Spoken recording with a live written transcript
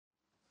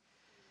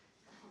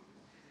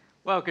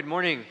Well, good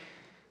morning.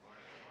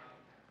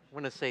 I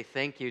want to say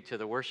thank you to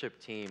the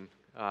worship team.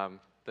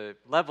 The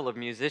level of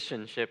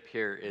musicianship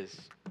here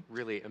is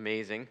really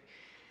amazing.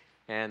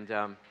 And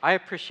I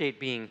appreciate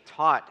being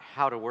taught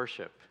how to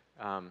worship,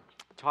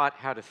 taught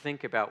how to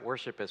think about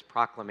worship as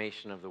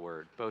proclamation of the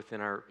word, both in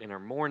our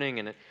morning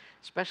and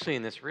especially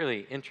in this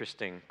really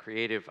interesting,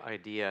 creative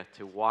idea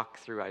to walk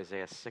through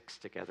Isaiah 6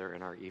 together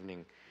in our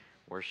evening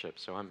worship.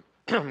 So I'm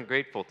I'm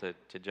grateful to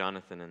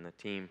Jonathan and the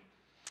team.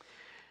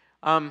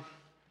 Um,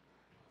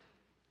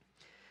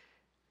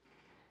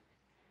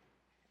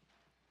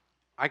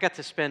 I got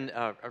to spend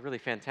a really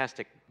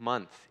fantastic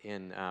month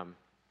in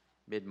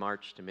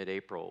mid-March to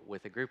mid-April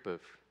with a group of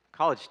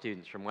college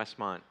students from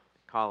Westmont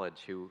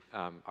College who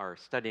are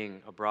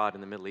studying abroad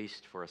in the Middle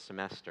East for a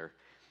semester.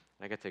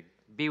 I got to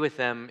be with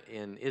them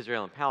in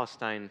Israel and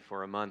Palestine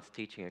for a month,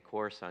 teaching a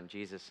course on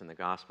Jesus and the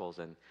Gospels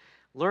and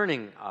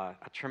learning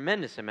a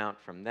tremendous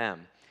amount from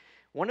them.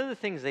 One of the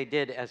things they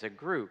did as a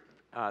group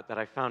that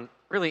I found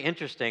really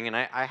interesting, and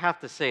I have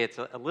to say it's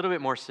a little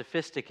bit more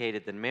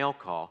sophisticated than mail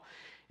call,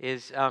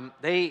 is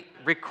they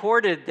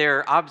recorded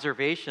their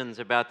observations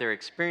about their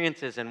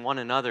experiences and one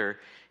another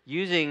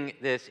using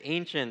this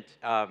ancient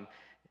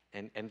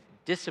and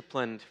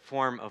disciplined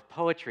form of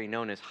poetry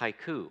known as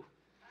haiku.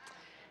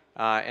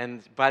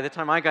 And by the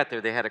time I got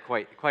there, they had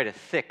quite a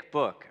thick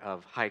book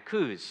of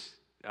haikus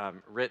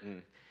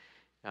written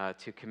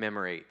to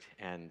commemorate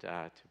and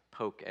to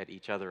poke at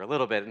each other a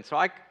little bit. And so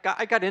I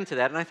got into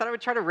that, and I thought I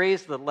would try to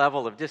raise the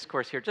level of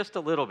discourse here just a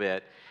little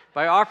bit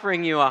by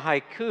offering you a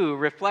haiku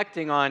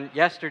reflecting on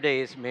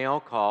yesterday's mail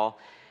call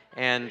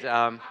and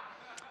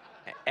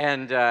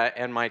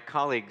my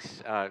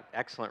colleague's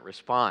excellent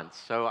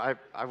response. So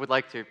I would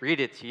like to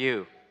read it to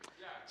you.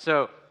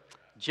 So,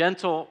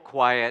 gentle,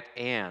 quiet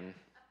Anne.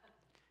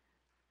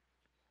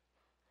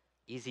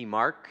 Easy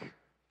mark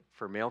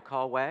for mail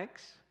call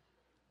wags.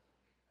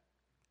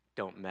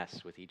 Don't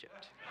mess with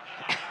Egypt.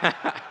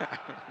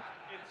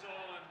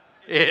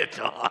 It's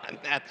on.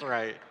 That's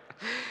right.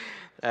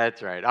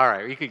 That's right. All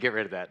right, we can get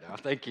rid of that now.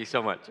 Thank you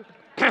so much.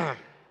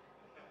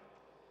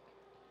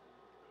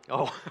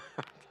 Oh,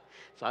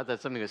 so I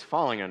thought something was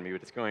falling on me,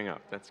 but it's going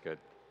up. That's good.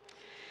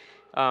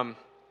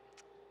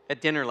 At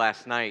dinner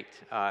last night,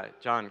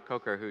 John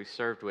Coker, who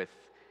served with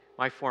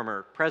my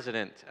former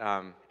president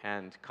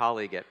and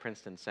colleague at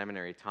Princeton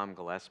Seminary, Tom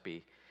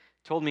Gillespie,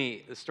 told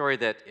me the story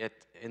that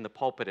in the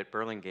pulpit at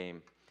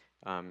Burlingame,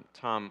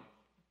 Tom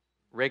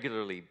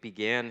regularly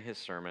began his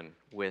sermon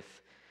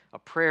with a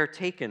prayer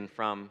taken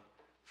from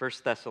 1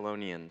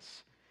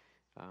 Thessalonians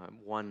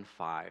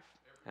 1:5.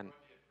 And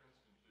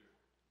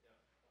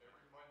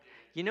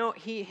you know,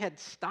 he had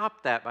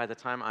stopped that by the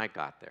time I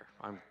got there.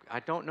 I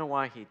don't know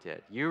why he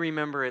did. You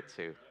remember it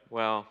too.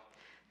 Well,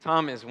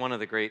 Tom is one of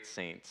the great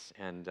saints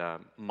and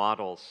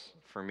models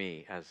for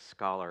me as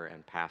scholar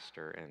and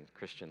pastor and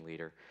Christian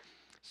leader.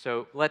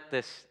 So let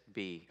this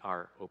be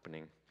our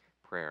opening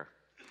prayer.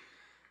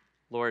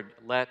 Lord,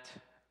 let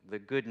the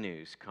good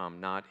news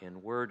come not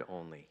in word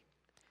only,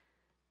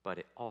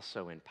 but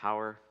also in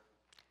power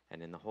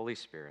and in the Holy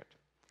Spirit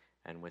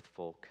and with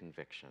full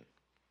conviction.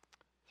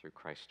 Through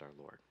Christ our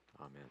Lord.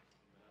 Amen.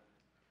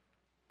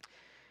 I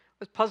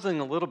was puzzling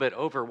a little bit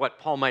over what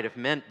Paul might have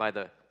meant by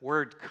the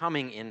word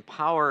coming in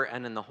power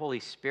and in the Holy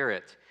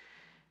Spirit.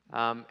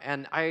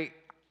 And I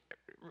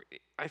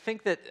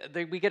think that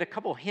we get a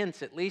couple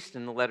hints, at least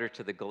in the letter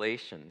to the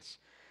Galatians,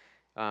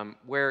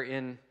 where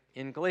in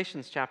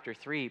Galatians chapter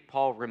 3,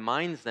 Paul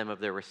reminds them of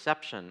their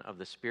reception of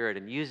the Spirit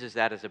and uses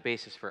that as a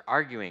basis for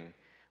arguing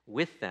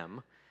with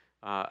them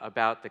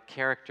about the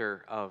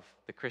character of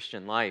the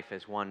Christian life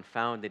as one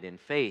founded in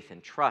faith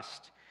and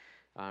trust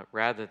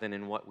rather than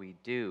in what we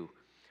do.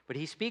 But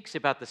he speaks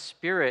about the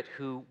Spirit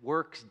who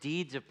works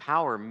deeds of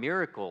power,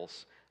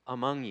 miracles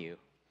among you.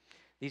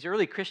 These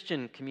early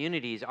Christian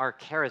communities are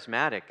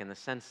charismatic in the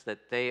sense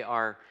that they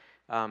are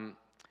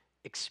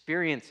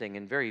experiencing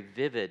in very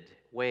vivid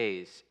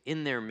ways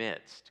in their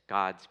midst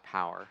God's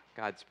power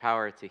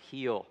to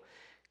heal,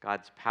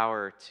 God's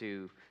power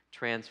to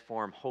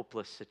transform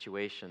hopeless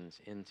situations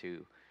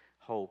into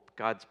hope,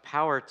 God's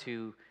power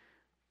to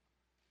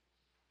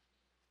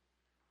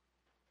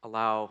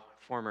allow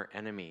former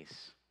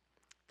enemies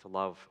to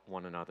love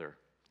one another,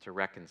 to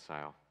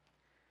reconcile,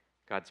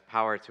 God's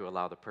power to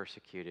allow the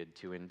persecuted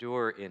to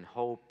endure in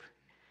hope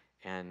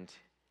and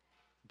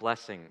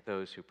blessing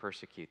those who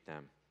persecute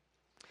them.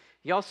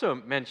 He also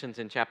mentions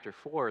in chapter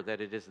 4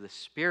 that it is the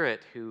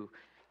Spirit who,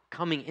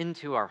 coming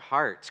into our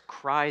hearts,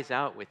 cries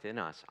out within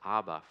us,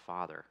 Abba,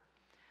 Father.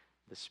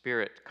 The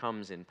Spirit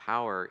comes in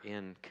power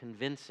in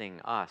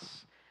convincing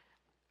us,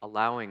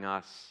 allowing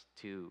us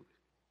to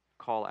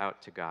call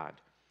out to God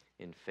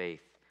in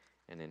faith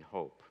and in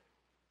hope.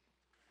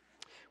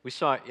 We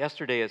saw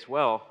yesterday as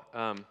well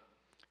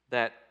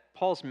that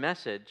Paul's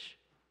message,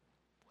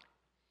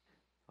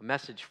 a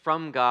message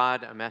from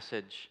God, a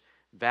message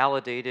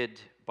validated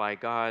by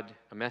God,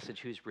 a message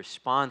whose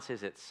response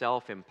is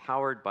itself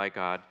empowered by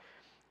God,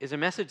 is a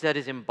message that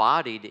is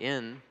embodied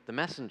in the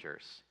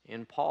messengers,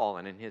 in Paul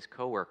and in his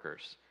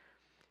co-workers.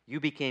 You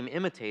became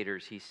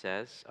imitators, he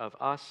says, of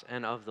us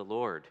and of the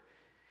Lord.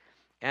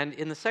 And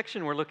in the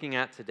section we're looking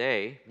at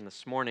today, in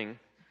this morning,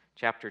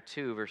 chapter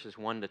 2, verses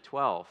 1 to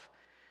 12,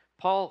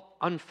 Paul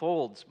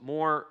unfolds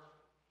more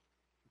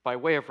by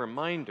way of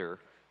reminder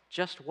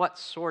just what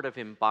sort of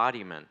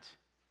embodiment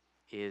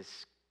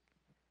is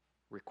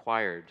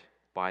required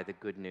by the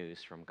good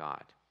news from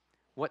God.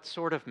 What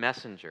sort of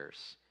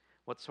messengers,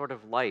 what sort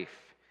of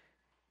life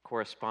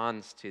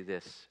corresponds to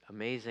this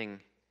amazing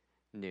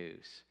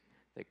news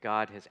that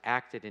God has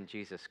acted in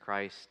Jesus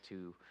Christ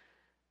to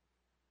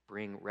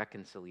bring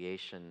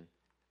reconciliation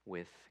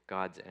with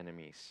God's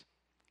enemies,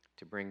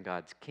 to bring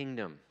God's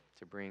kingdom,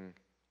 to bring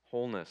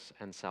wholeness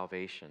and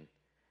salvation,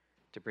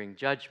 to bring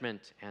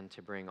judgment, and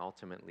to bring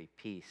ultimately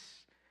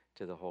peace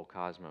to the whole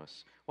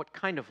cosmos. What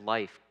kind of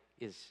life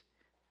is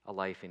a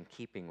life in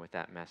keeping with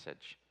that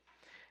message?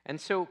 And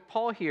so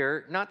Paul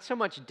here, not so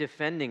much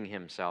defending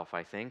himself,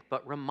 I think,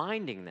 but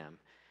reminding them,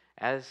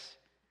 as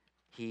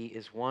he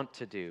is wont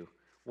to do,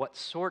 what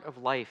sort of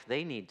life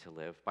they need to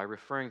live by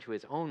referring to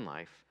his own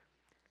life.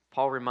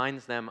 Paul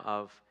reminds them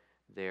of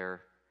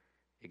their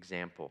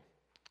example,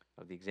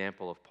 of the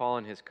example of Paul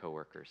and his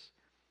co-workers,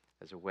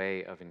 as a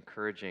way of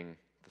encouraging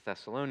the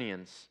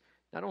Thessalonians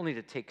not only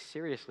to take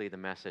seriously the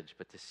message,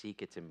 but to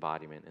seek its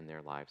embodiment in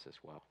their lives as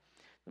well.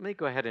 Let me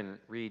go ahead and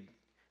read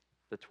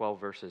the 12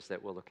 verses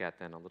that we'll look at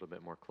then a little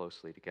bit more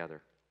closely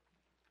together.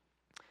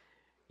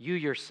 You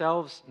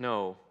yourselves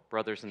know,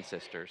 brothers and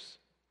sisters,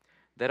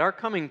 that our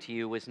coming to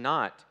you was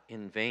not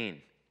in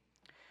vain.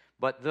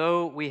 But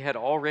though we had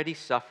already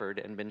suffered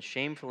and been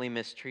shamefully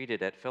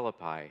mistreated at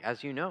Philippi,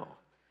 as you know,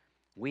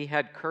 we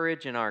had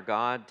courage in our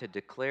God to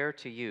declare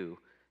to you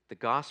the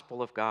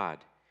gospel of God,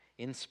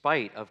 in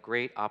spite of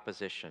great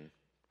opposition.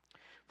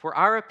 For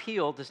our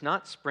appeal does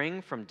not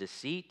spring from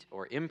deceit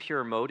or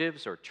impure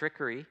motives or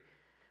trickery,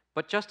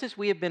 but just as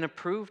we have been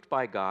approved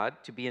by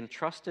God to be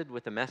entrusted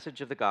with the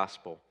message of the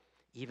gospel,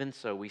 even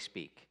so we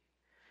speak,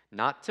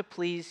 not to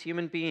please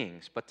human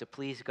beings, but to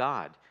please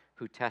God,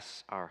 who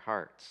tests our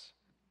hearts.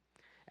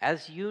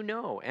 As you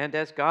know, and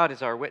as God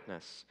is our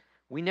witness,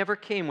 we never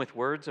came with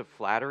words of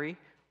flattery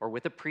or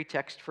with a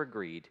pretext for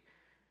greed,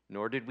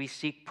 nor did we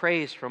seek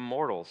praise from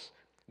mortals,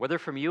 whether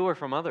from you or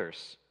from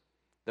others,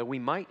 though we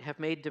might have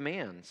made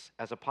demands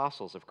as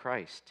apostles of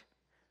Christ.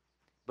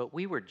 But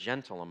we were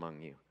gentle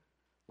among you,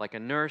 like a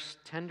nurse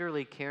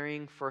tenderly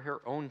caring for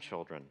her own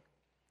children.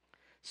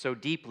 So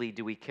deeply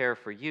do we care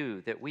for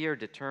you that we are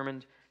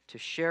determined to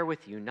share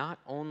with you not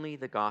only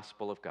the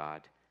gospel of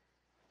God,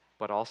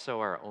 but also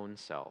our own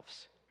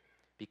selves,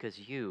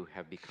 because you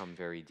have become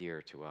very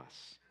dear to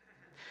us.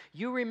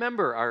 You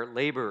remember our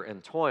labor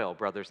and toil,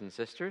 brothers and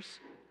sisters.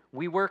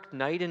 We worked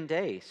night and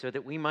day so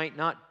that we might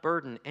not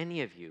burden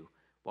any of you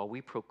while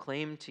we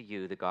proclaim to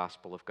you the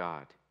gospel of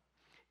God.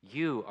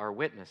 You are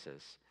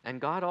witnesses, and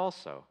God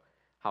also,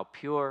 how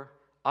pure,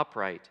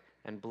 upright,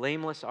 and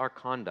blameless our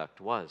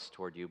conduct was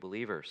toward you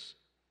believers.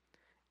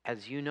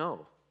 As you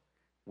know,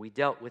 we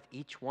dealt with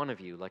each one of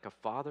you like a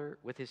father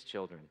with his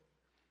children,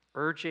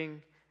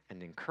 urging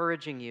and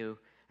encouraging you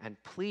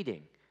and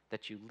pleading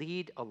that you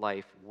lead a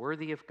life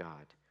worthy of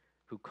God,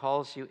 who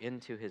calls you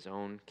into his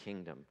own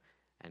kingdom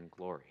and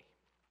glory.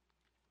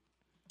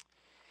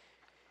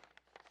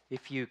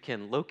 If you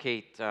can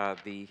locate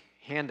the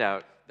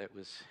handout that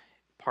was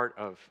part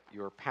of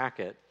your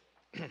packet,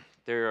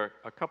 there are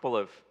a couple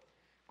of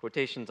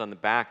quotations on the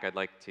back I'd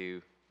like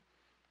to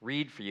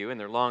read for you, and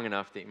they're long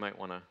enough that you might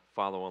want to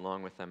follow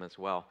along with them as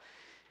well.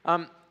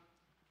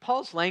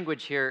 Paul's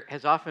language here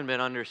has often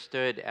been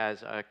understood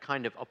as a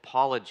kind of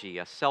apology,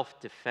 a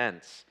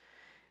self-defense.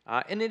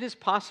 And it is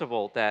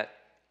possible that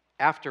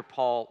after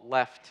Paul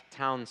left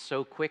town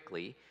so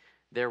quickly,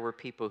 there were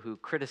people who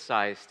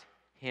criticized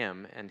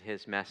him and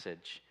his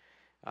message.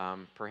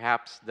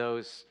 Perhaps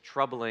those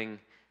troubling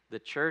the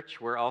church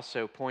were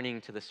also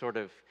pointing to the sort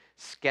of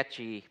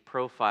sketchy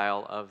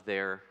profile of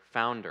their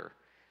founder,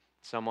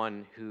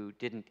 someone who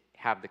didn't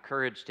have the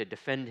courage to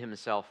defend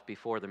himself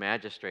before the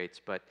magistrates,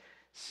 but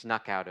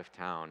snuck out of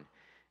town.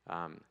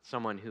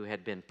 Someone who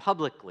had been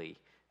publicly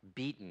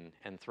beaten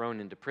and thrown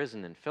into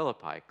prison in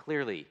Philippi,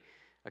 clearly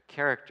a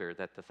character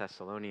that the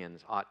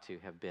Thessalonians ought to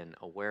have been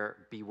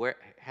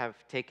have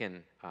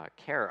taken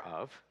care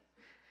of.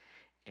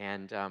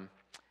 And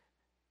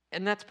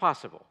that's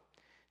possible,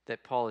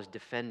 that Paul is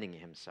defending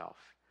himself.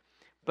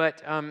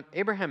 But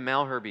Abraham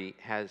Malherbe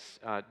has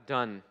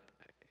done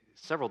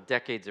several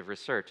decades of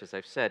research, as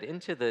I've said,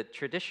 into the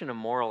tradition of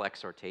moral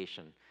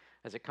exhortation,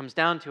 as it comes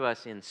down to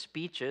us in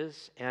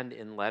speeches and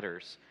in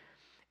letters.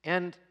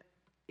 And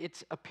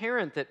it's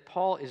apparent that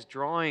Paul is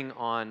drawing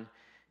on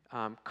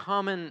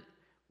common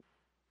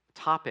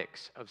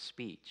topics of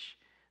speech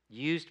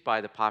used by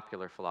the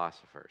popular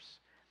philosophers.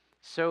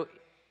 So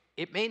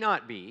it may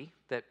not be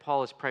that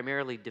Paul is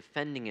primarily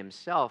defending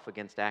himself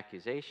against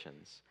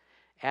accusations,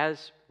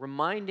 as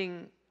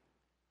reminding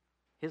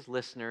his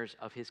listeners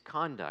of his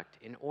conduct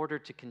in order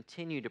to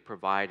continue to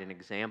provide an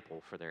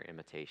example for their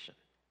imitation.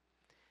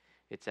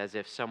 It's as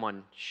if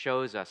someone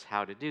shows us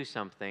how to do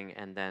something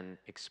and then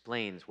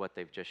explains what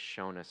they've just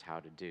shown us how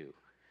to do.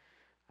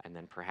 and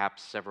then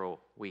perhaps several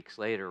weeks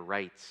later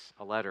writes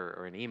a letter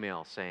or an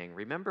email saying,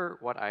 remember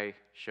what I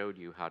showed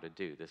you how to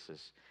do. This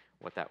is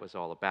what that was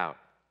all about.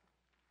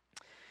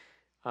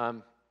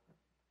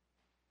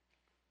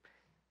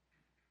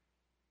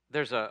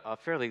 There's a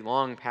fairly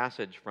long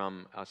passage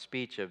from a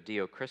speech of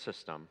Dio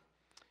Chrysostom,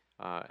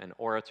 an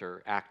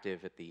orator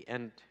active at the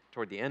end,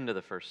 toward the end of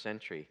the first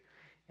century.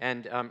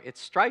 And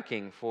it's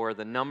striking for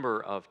the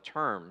number of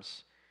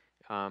terms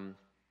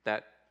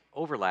that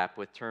overlap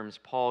with terms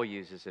Paul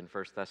uses in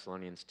 1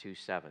 Thessalonians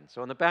 2:7.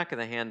 So on the back of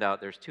the handout,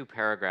 there's 2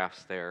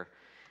 paragraphs there,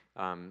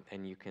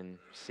 and you can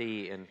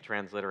see in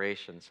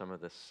transliteration some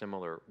of the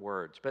similar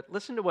words. But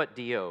listen to what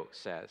Dio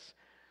says.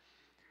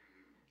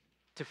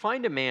 To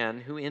find a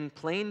man who in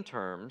plain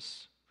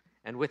terms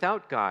and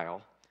without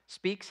guile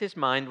speaks his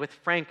mind with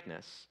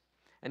frankness,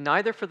 and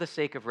neither for the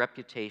sake of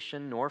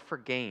reputation nor for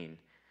gain,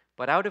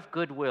 but out of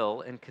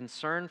goodwill and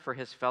concern for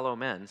his fellow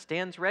men,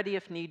 stands ready,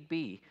 if need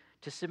be,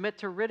 to submit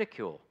to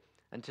ridicule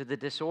and to the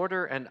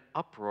disorder and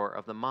uproar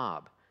of the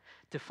mob.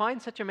 To find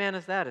such a man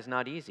as that is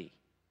not easy,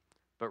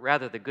 but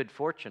rather the good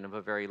fortune of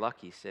a very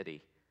lucky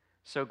city.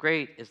 So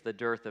great is the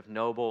dearth of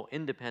noble,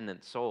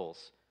 independent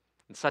souls,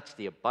 and such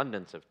the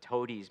abundance of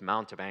toadies,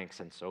 mountebanks,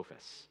 and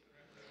sophists.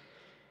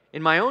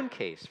 In my own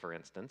case, for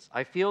instance,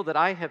 I feel that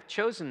I have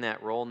chosen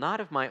that role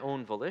not of my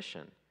own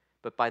volition,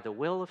 but by the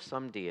will of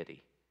some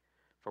deity.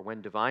 For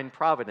when divine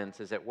providence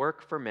is at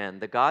work for men,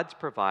 the gods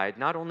provide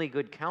not only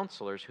good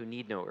counselors who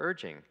need no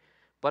urging,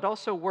 but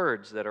also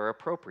words that are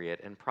appropriate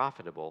and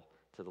profitable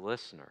to the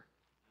listener.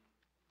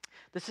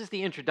 This is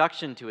the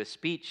introduction to a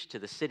speech to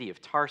the city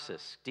of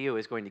Tarsus. Dio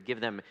is going to give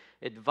them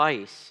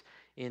advice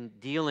in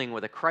dealing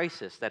with a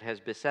crisis that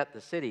has beset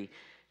the city.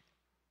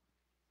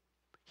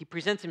 He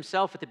presents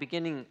himself at the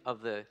beginning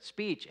of the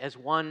speech as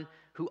one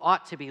who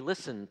ought to be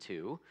listened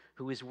to,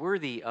 who is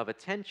worthy of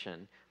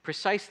attention,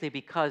 precisely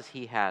because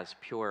he has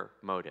pure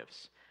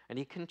motives. And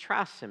he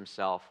contrasts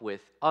himself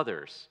with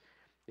others,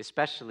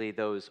 especially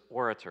those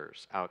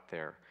orators out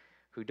there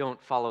who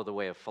don't follow the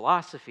way of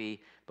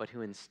philosophy, but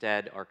who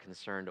instead are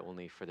concerned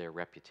only for their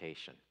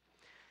reputation.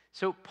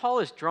 So Paul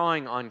is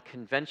drawing on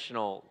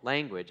conventional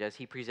language as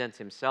he presents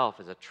himself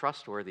as a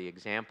trustworthy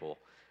example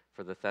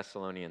for the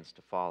Thessalonians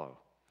to follow.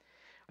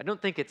 I don't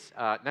think it's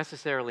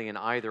necessarily an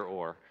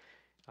either-or.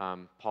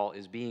 Paul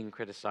is being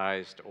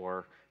criticized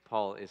or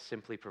Paul is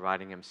simply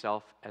providing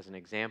himself as an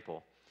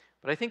example.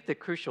 But I think the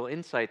crucial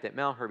insight that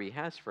Malherbe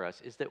has for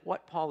us is that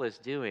what Paul is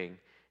doing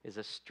is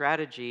a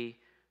strategy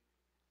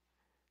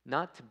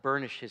not to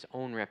burnish his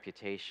own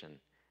reputation,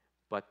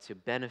 but to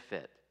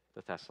benefit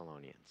the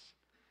Thessalonians.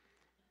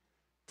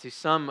 To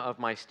some of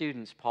my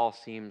students, Paul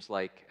seems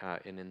like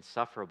an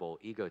insufferable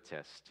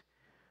egotist.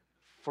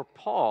 For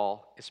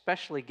Paul,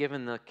 especially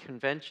given the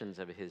conventions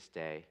of his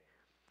day,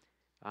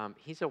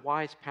 he's a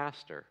wise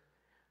pastor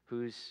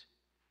whose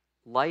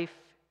life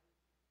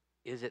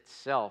is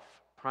itself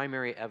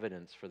primary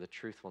evidence for the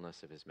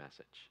truthfulness of his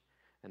message.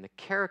 And the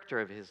character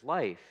of his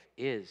life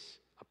is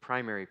a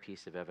primary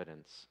piece of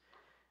evidence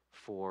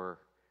for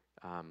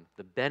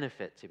the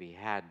benefit to be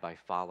had by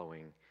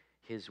following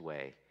his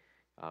way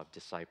of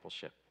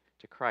discipleship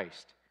to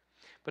Christ.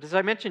 But as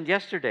I mentioned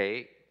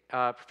yesterday,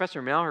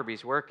 Professor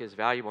Malherbe's work is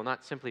valuable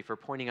not simply for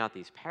pointing out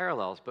these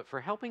parallels, but for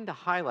helping to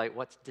highlight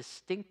what's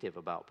distinctive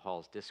about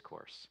Paul's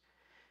discourse.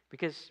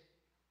 Because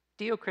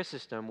Dio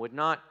Chrysostom would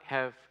not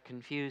have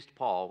confused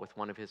Paul with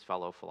one of his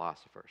fellow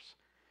philosophers.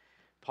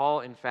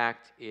 Paul, in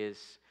fact,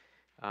 is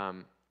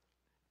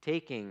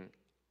taking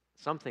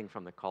something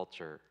from the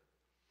culture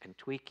and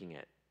tweaking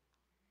it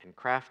and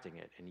crafting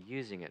it and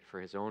using it for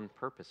his own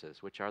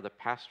purposes, which are the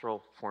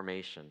pastoral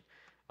formation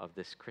of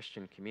this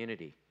Christian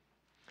community.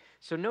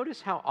 So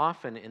notice how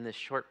often in this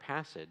short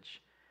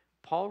passage,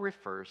 Paul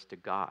refers to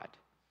God.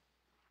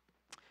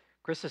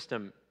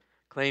 Chrysostom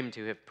claimed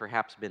to have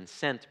perhaps been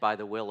sent by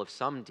the will of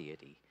some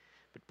deity,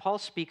 but Paul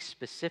speaks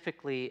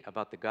specifically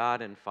about the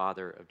God and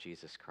Father of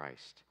Jesus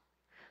Christ.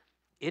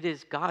 It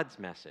is God's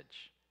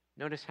message.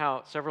 Notice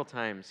how several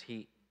times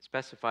he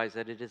specifies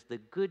that it is the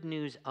good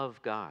news of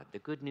God, the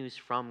good news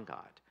from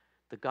God,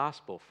 the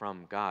gospel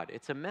from God.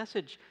 It's a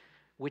message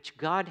which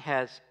God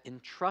has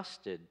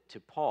entrusted to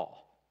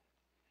Paul.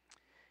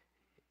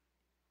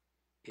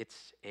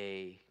 It's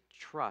a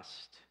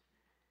trust.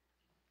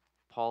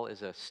 Paul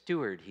is a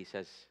steward, he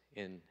says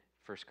in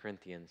 1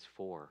 Corinthians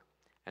 4,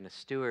 and a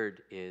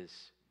steward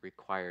is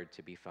required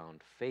to be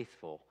found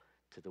faithful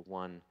to the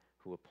one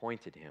who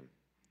appointed him.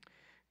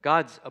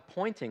 God's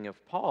appointing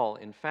of Paul,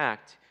 in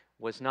fact,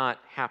 was not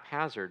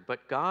haphazard,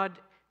 but God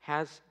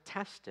has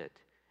tested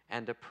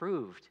and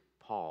approved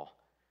Paul.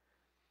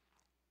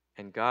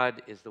 And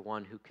God is the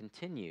one who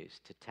continues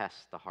to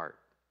test the heart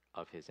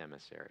of his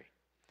emissary.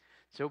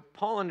 So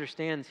Paul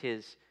understands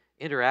his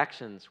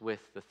interactions with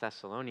the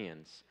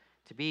Thessalonians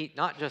to be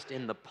not just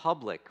in the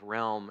public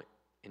realm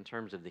in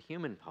terms of the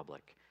human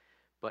public,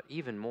 but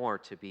even more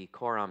to be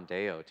coram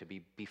Deo, to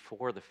be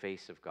before the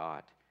face of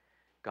God.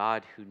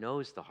 God who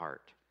knows the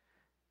heart.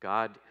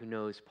 God who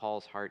knows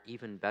Paul's heart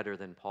even better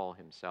than Paul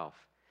himself.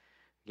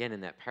 Again,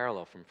 in that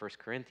parallel from 1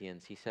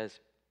 Corinthians, he says,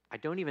 I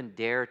don't even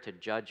dare to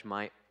judge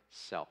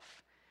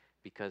myself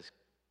because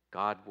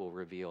God will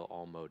reveal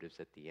all motives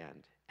at the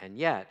end. And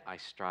yet, I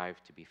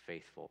strive to be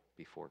faithful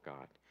before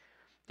God.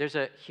 There's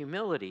a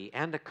humility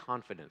and a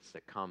confidence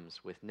that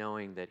comes with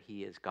knowing that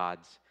he is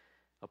God's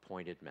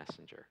appointed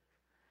messenger.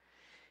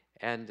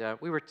 And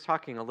we were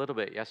talking a little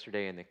bit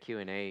yesterday in the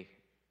Q&A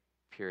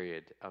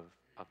period of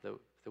the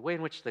way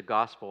in which the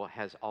gospel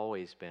has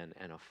always been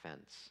an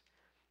offense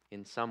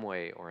in some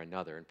way or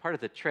another. And part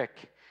of the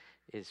trick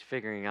is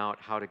figuring out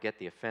how to get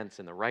the offense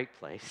in the right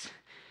place.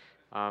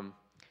 But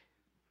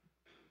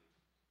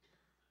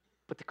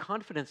the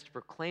confidence to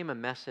proclaim a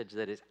message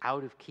that is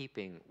out of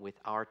keeping with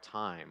our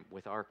time,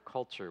 with our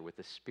culture, with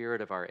the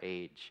spirit of our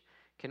age,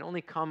 can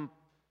only come,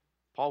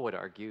 Paul would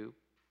argue,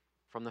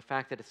 from the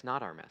fact that it's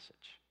not our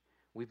message.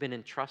 We've been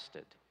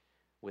entrusted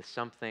with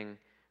something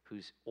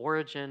whose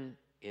origin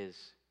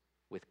is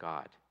with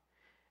God,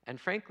 and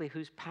frankly,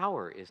 whose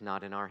power is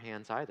not in our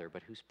hands either,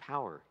 but whose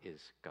power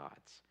is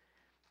God's.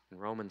 In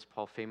Romans,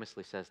 Paul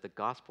famously says, the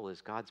gospel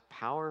is God's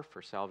power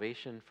for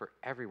salvation for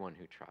everyone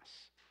who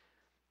trusts.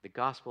 The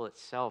gospel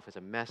itself is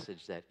a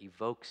message that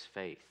evokes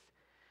faith.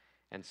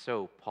 And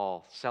so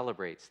Paul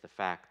celebrates the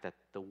fact that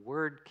the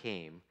word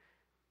came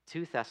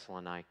to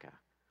Thessalonica,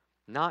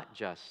 not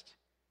just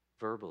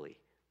verbally,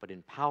 but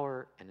in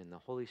power and in the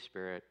Holy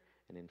Spirit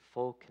and in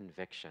full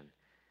conviction,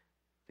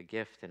 the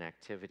gift and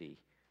activity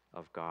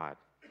of God.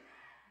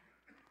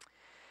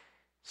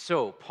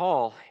 So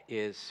Paul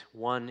is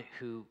one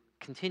who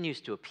continues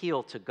to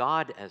appeal to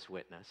God as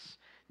witness.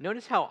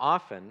 Notice how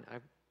often, I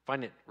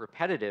find it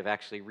repetitive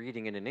actually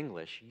reading it in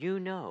English, you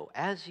know,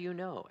 as you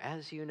know,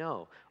 as you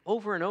know.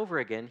 Over and over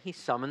again, he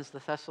summons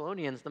the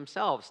Thessalonians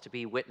themselves to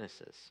be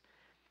witnesses.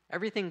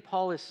 Everything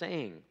Paul is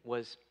saying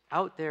was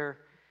out there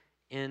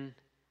in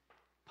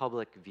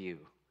public view.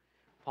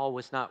 Paul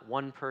was not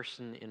one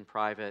person in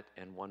private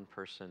and one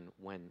person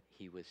when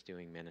he was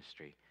doing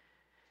ministry.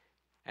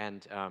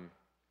 And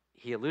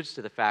he alludes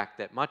to the fact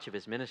that much of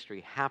his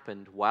ministry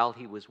happened while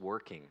he was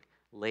working,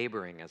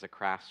 laboring as a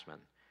craftsman,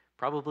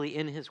 probably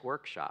in his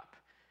workshop,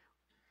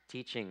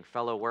 teaching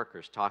fellow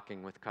workers,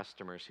 talking with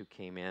customers who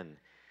came in,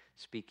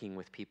 speaking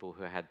with people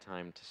who had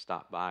time to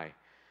stop by.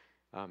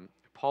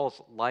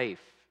 Paul's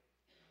life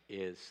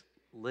is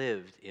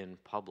lived in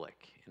public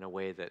in a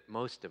way that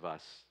most of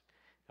us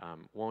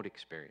won't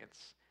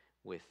experience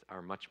with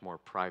our much more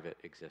private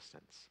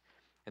existence.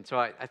 And so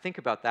I think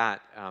about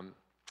that.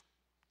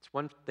 It's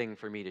one thing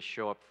for me to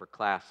show up for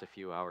class a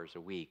few hours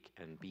a week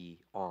and be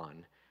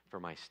on for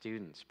my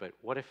students, but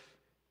what if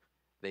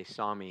they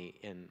saw me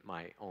in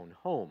my own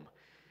home,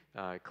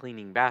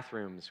 cleaning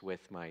bathrooms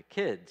with my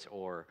kids,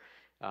 or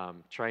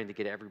trying to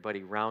get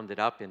everybody rounded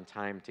up in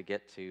time to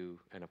get to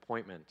an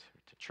appointment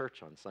to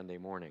church on Sunday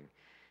morning?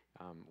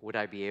 Would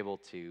I be able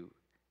to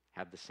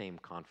have the same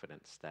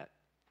confidence that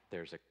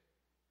there's a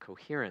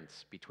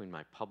coherence between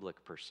my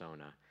public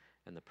persona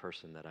and the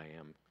person that I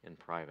am in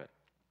private?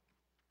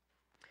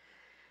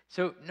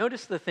 So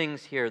notice the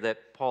things here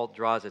that Paul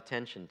draws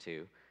attention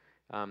to.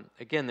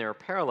 Again, there are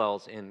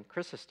parallels in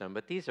Chrysostom,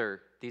 but these are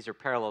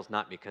parallels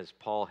not because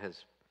Paul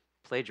has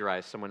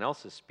plagiarized someone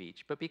else's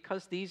speech, but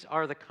because these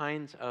are the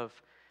kinds of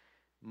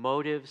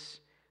motives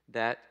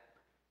that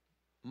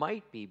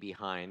might be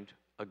behind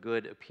a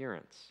good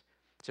appearance.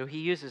 So he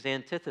uses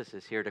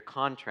antithesis here to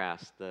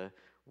contrast the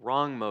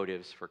wrong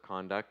motives for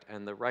conduct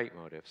and the right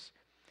motives.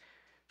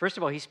 First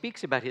of all, he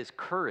speaks about his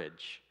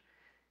courage.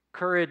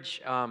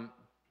 Courage,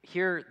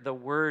 here the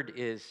word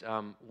is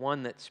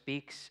one that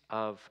speaks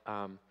of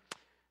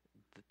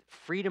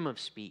freedom of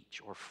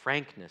speech or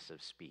frankness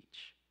of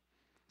speech.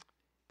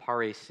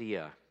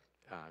 Parrhesia,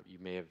 you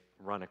may have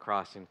run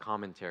across in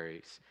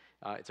commentaries.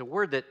 It's a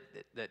word that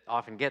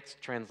often gets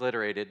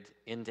transliterated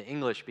into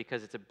English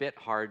because it's a bit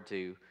hard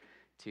to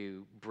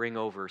bring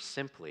over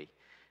simply.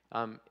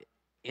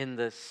 In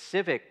the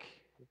civic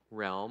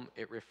realm,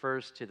 it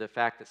refers to the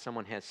fact that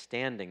someone has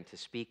standing to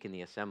speak in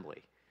the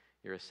assembly.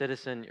 You're a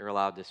citizen, you're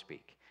allowed to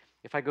speak.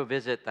 If I go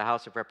visit the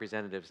House of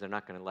Representatives, they're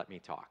not going to let me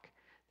talk.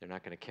 They're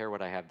not going to care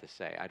what I have to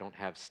say. I don't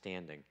have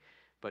standing.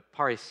 But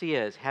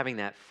parrhesia is having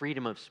that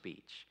freedom of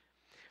speech.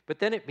 But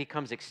then it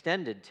becomes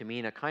extended to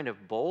mean a kind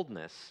of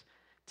boldness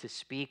to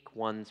speak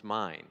one's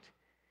mind.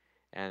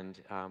 And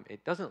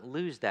it doesn't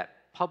lose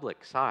that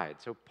public side.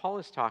 So Paul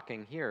is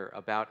talking here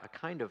about a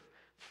kind of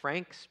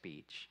frank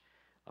speech,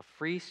 a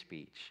free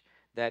speech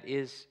that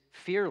is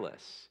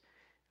fearless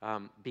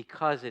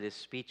because it is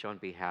speech on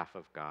behalf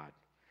of God.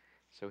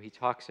 So he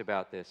talks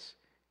about this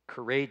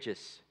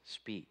courageous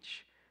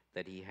speech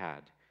that he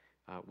had,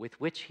 with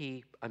which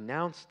he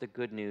announced the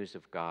good news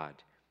of God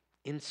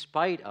in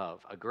spite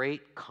of a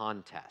great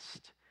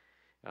contest.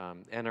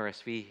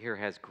 NRSV here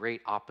has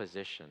great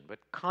opposition, but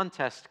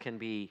contest can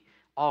be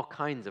all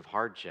kinds of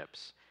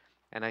hardships,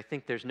 and I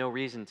think there's no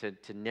reason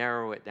to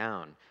narrow it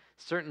down.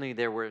 Certainly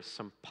there was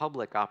some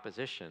public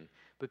opposition,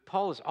 but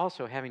Paul is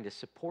also having to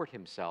support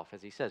himself,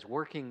 as he says,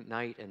 working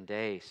night and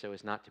day so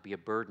as not to be a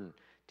burden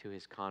to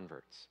his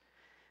converts.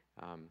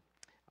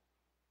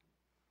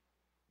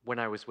 when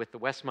I was with the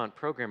Westmont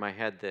program, I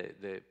had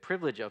the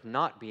privilege of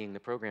not being the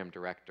program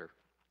director.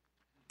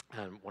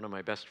 One of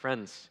my best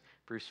friends,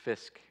 Bruce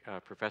Fisk,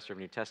 professor of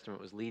New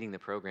Testament, was leading the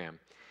program.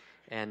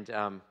 And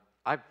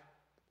I've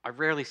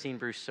rarely seen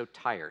Bruce so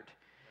tired,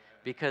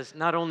 because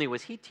not only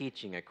was he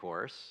teaching a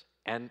course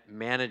and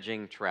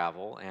managing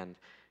travel and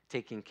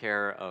taking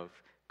care of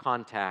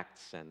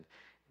contacts and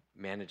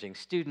managing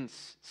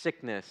students'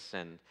 sickness,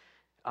 and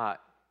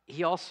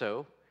he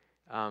also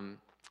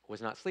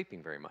was not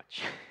sleeping very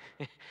much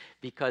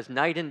because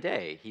night and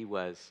day he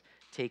was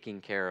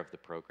taking care of the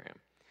program.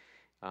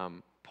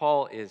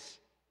 Paul is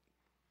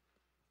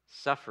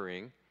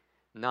suffering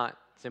not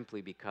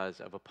simply because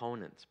of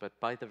opponents, but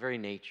by the very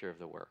nature of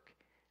the work.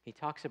 He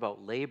talks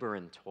about labor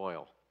and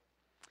toil.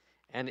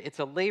 And it's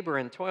a labor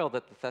and toil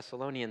that the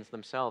Thessalonians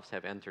themselves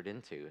have entered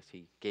into, as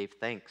he gave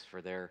thanks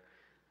for their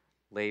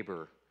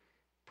labor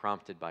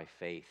prompted by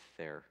faith,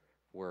 their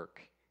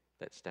work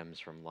that stems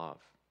from love.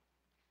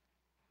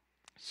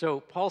 So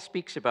Paul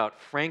speaks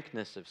about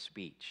frankness of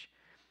speech.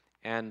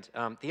 And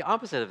the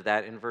opposite of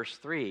that in verse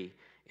 3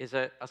 is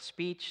a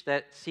speech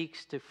that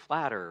seeks to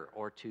flatter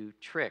or to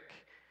trick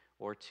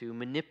or to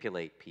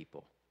manipulate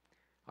people.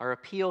 Our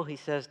appeal, he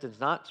says, does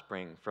not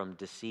spring from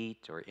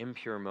deceit or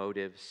impure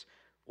motives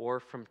or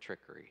from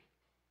trickery.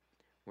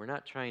 We're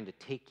not trying to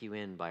take you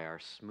in by our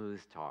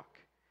smooth talk.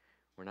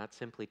 We're not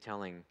simply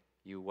telling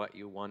you what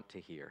you want to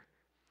hear.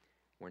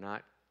 We're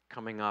not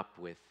coming up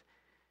with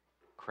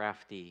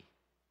crafty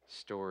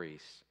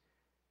stories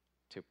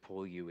to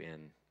pull you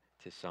in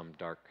to some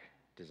dark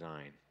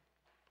design.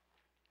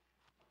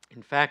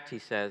 In fact, he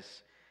says,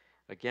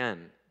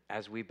 again,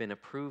 as we've been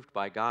approved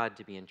by God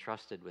to be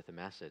entrusted with a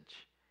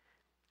message,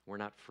 we're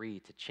not free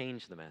to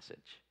change the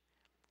message.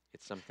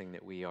 It's something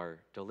that we are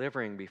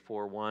delivering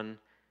before one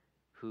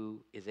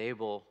who is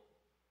able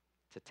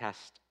to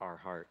test our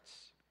hearts.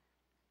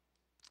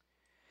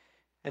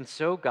 And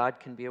so God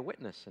can be a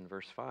witness in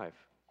verse 5.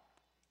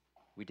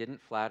 We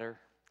didn't flatter.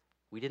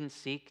 We didn't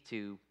seek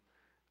to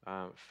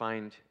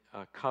find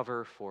a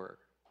cover for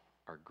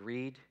our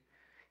greed.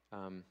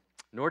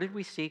 Nor did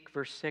we seek,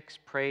 verse 6,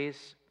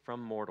 praise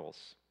from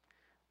mortals,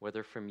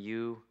 whether from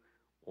you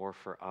or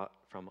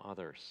from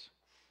others.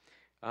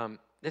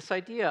 This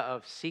idea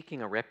of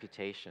seeking a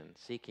reputation,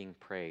 seeking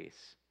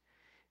praise,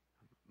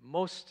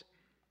 most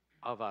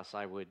of us,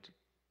 I would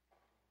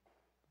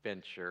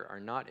venture, are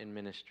not in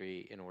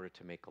ministry in order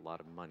to make a lot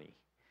of money.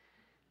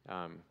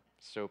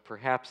 So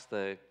perhaps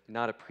the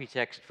not a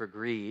pretext for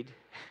greed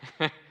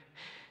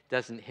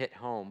doesn't hit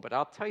home. But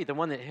I'll tell you, the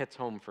one that hits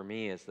home for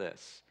me is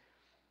this: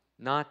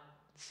 not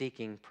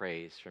seeking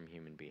praise from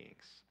human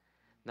beings,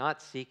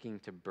 not seeking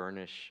to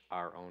burnish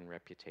our own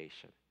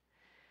reputation.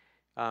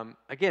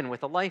 Again,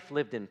 with a life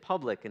lived in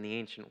public in the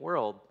ancient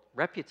world,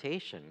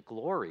 reputation,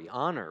 glory,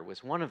 honor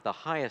was one of the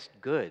highest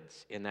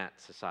goods in that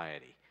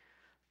society.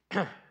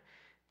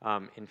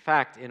 In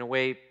fact, in a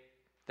way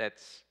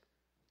that's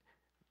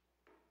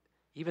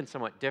even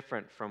somewhat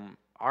different from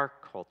our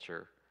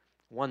culture,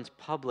 one's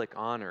public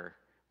honor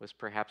was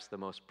perhaps the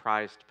most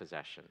prized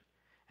possession,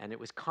 and it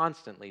was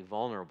constantly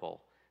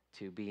vulnerable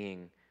to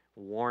being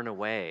worn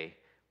away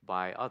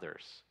by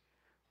others.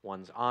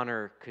 One's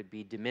honor could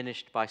be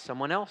diminished by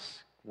someone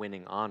else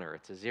winning honor.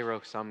 It's a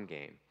zero-sum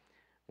game.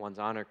 One's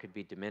honor could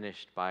be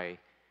diminished by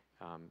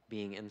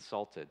being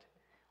insulted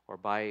or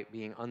by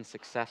being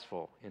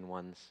unsuccessful in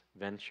one's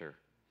venture.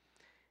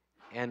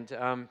 And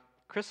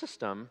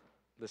Chrysostom,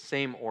 the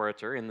same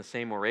orator in the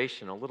same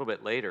oration a little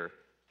bit later,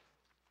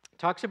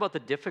 talks about the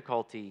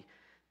difficulty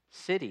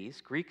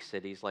cities, Greek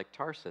cities like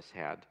Tarsus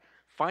had,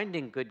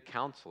 finding good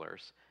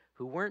counselors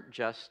who weren't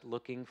just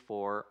looking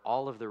for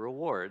all of the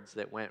rewards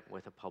that went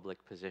with a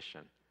public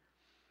position.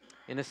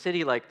 In a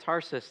city like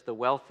Tarsus, the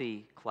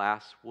wealthy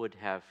class would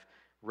have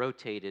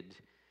rotated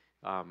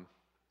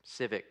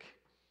civic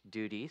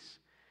duties.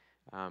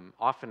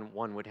 Often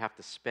one would have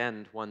to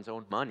spend one's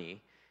own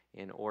money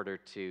in order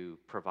to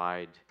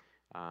provide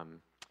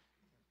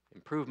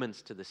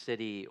improvements to the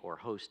city or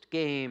host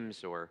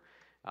games or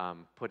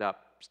put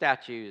up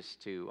statues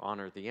to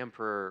honor the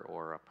emperor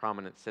or a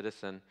prominent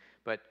citizen.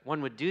 But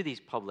one would do these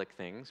public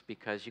things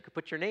because you could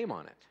put your name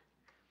on it.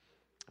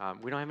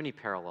 We don't have any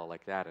parallel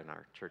like that in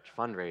our church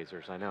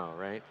fundraisers, I know,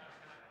 right?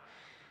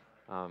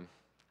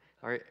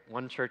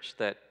 One church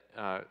that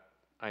I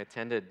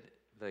attended,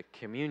 the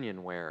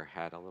communion ware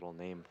had a little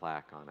name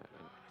plaque on it.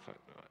 And I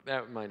thought,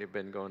 that might have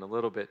been going a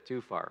little bit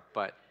too far,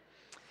 but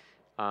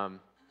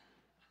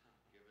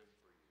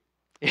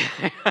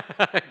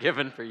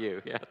given for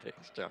you. Yeah,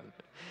 thanks, John.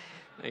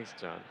 Thanks,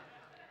 John.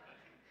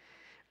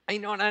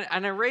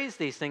 And I raise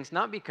these things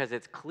not because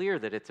it's clear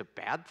that it's a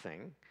bad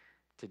thing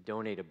to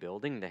donate a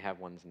building, to have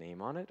one's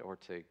name on it, or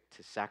to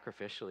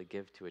sacrificially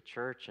give to a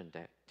church and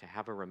to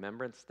have a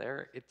remembrance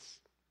there. It's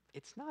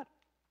not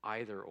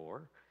either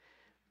or.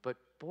 But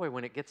boy,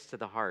 when it gets to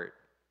the heart,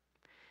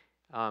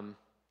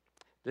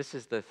 this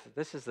is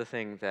the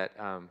thing that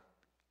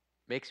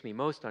makes me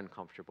most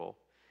uncomfortable,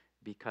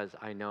 because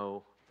I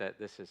know that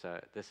this is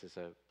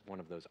one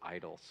of those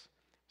idols.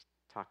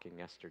 talking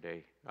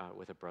yesterday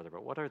with a brother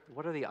about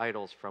what are the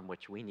idols from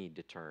which we need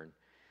to turn,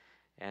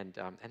 and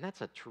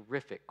that's a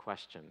terrific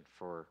question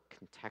for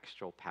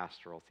contextual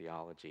pastoral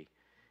theology.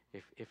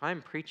 If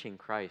I'm preaching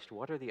Christ,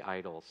 what are the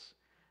idols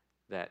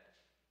that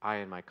I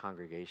and my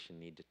congregation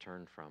need to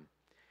turn from?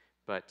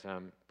 But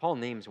Paul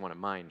names one of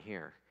mine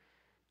here,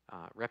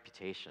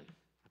 reputation.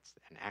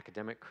 An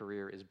academic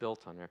career is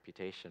built on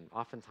reputation.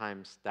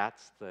 Oftentimes,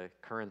 that's the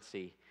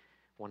currency,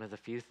 one of the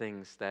few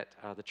things that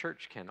the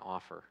church can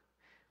offer,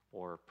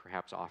 or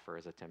perhaps offer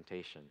as a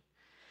temptation.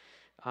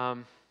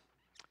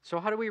 So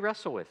how do we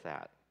wrestle with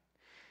that?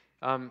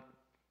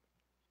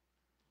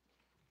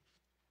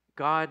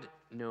 God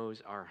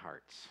knows our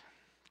hearts.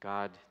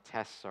 God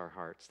tests our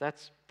hearts.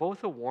 That's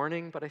both a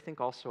warning, but I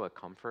think also a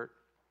comfort.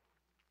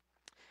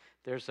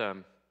 There's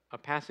a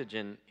passage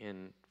in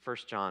 1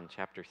 John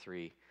chapter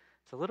 3.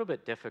 It's a little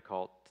bit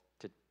difficult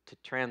to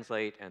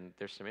translate, and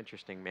there's some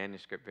interesting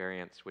manuscript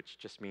variants, which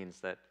just means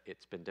that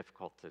it's been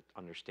difficult to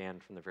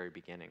understand from the very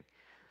beginning.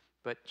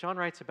 But John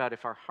writes about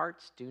if our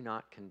hearts do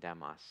not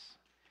condemn us,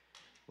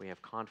 we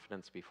have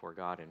confidence before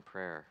God in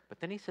prayer. But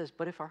then he says,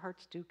 but if our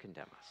hearts do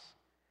condemn us,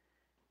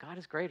 God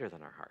is greater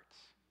than our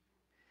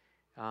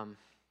hearts.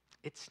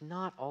 It's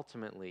not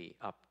ultimately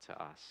up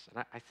to us.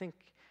 And I think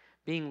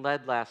being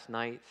led last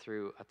night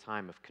through a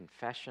time of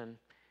confession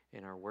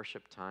in our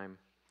worship time,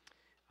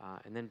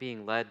 and then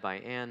being led by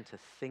Anne to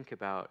think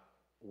about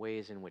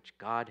ways in which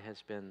God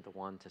has been the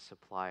one to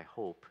supply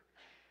hope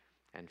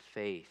and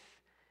faith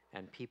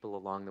and people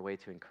along the way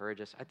to encourage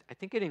us. I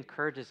think it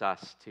encourages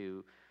us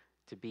to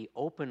be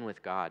open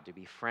with God, to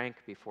be frank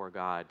before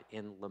God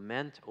in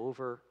lament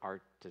over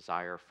our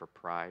desire for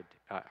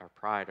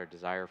our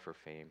desire for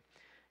fame,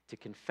 to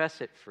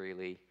confess it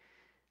freely,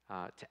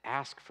 to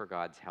ask for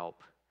God's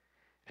help,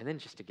 and then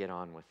just to get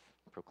on with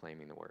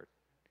proclaiming the word,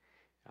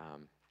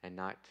 and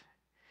not.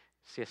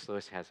 C.S.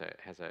 Lewis has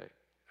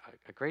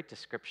a great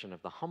description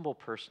of the humble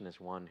person as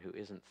one who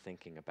isn't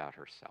thinking about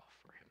herself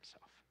or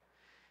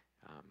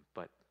himself,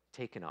 but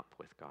taken up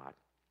with God.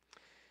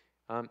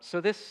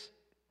 So this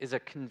is a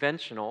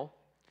conventional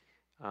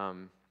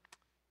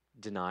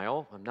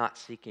denial. I'm not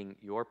seeking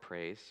your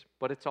praise,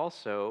 but it's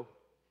also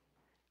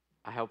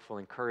a helpful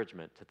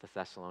encouragement to the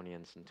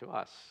Thessalonians and to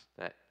us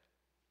that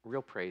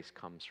real praise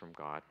comes from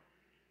God.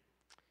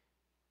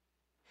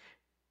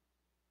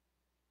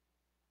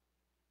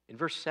 In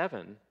verse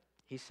 7,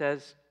 he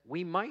says,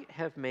 we might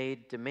have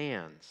made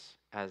demands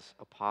as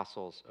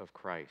apostles of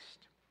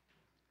Christ.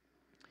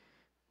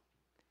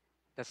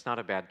 That's not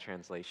a bad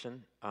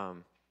translation.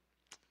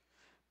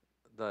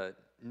 The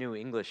New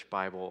English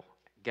Bible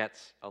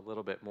gets a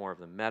little bit more of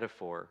the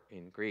metaphor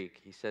in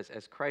Greek. He says,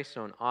 as Christ's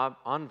own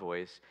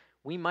envoys,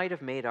 we might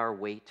have made our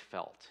weight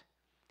felt.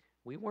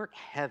 We weren't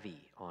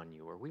heavy on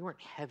you, or we weren't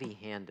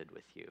heavy-handed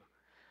with you.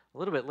 A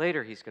little bit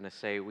later, he's going to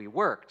say we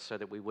worked so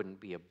that we wouldn't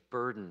be a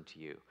burden to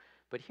you.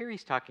 But here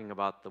he's talking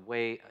about the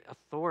way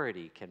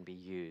authority can be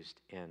used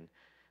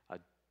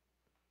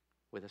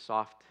with a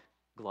soft,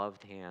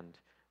 gloved hand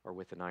or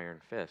with an iron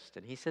fist.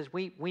 And he says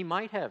we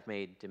might have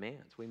made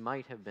demands. We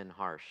might have been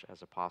harsh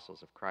as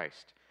apostles of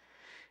Christ.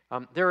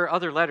 There are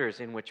other letters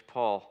in which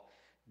Paul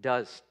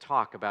does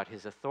talk about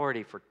his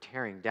authority for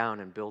tearing down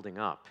and building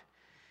up.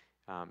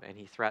 And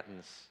he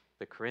threatens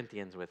the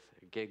Corinthians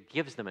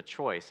gives them a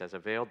choice as a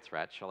veiled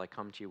threat. Shall I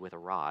come to you with a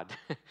rod,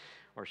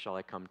 or shall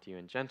I come to you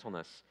in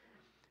gentleness?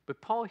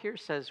 But Paul here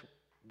says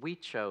we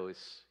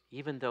chose,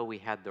 even though we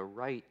had the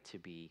right to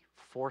be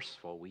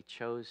forceful, we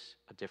chose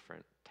a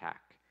different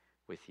tack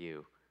with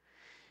you.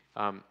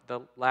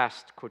 The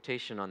last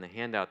quotation on the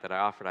handout that I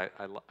offered,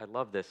 I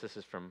love this. This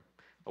is from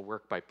a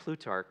work by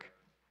Plutarch,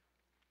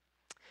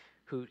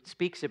 who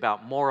speaks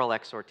about moral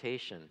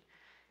exhortation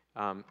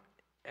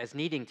as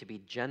needing to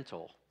be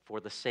gentle for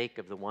the sake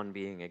of the one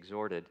being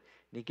exhorted.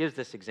 And he gives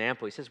this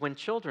example. He says, when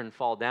children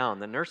fall down,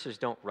 the nurses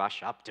don't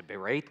rush up to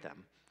berate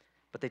them,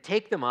 but they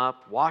take them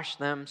up, wash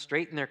them,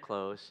 straighten their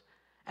clothes,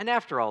 and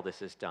after all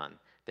this is done,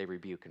 they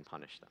rebuke and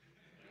punish them.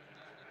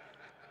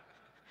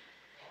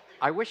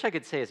 I wish I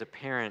could say as a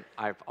parent,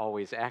 I've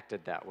always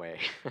acted that way.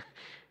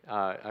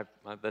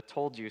 The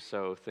told you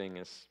so thing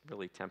is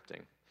really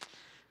tempting.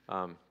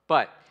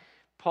 But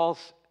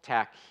Paul's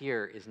tack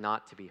here is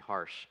not to be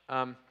harsh.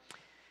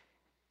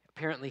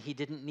 Apparently he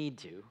didn't need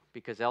to,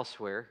 because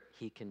elsewhere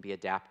he can be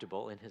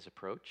adaptable in his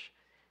approach.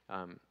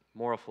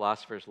 Moral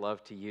philosophers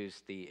love to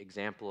use the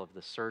example of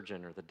the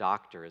surgeon or the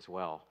doctor as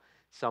well.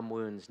 Some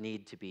wounds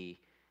need to be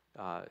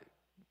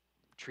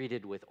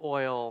treated with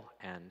oil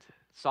and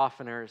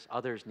softeners.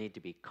 Others need to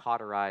be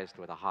cauterized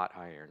with a hot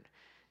iron.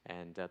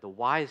 And the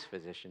wise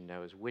physician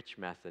knows which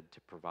method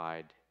to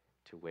provide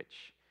to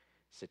which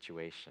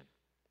situation.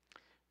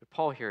 But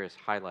Paul here is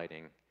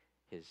highlighting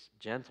his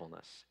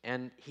gentleness.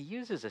 And he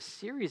uses a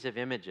series of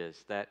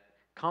images that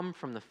come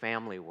from the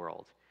family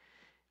world.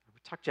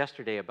 We talked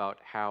yesterday about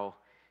how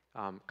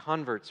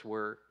converts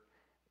were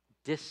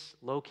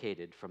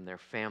dislocated from their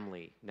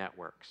family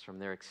networks, from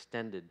their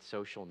extended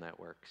social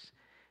networks.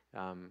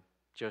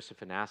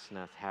 Joseph in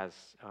Asenath has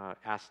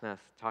Asenath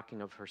talking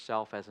of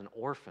herself as an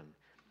orphan,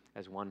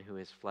 as one who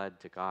has fled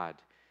to God.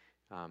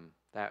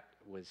 That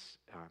was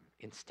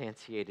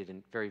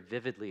instantiated very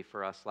vividly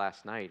for us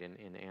last night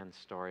in Anne's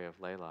story of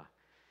Layla.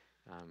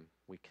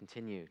 We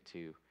continue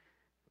to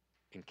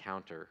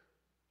encounter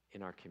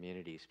in our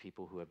communities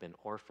people who have been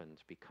orphaned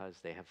because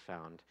they have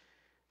found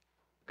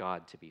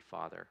God to be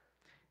Father.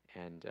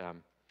 And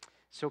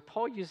so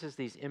Paul uses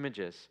these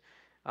images.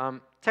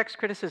 Text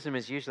criticism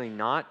is usually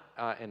not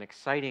an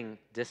exciting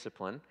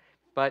discipline,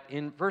 but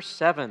in verse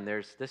 7,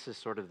 this is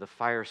sort of the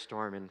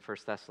firestorm in 1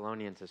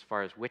 Thessalonians as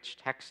far as which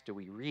text do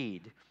we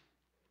read.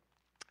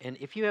 And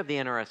if you have the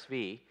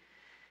NRSV,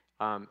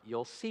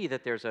 you'll see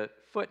that there's a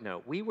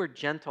footnote. We were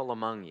gentle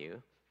among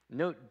you.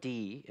 Note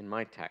D in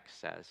my text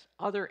says,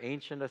 other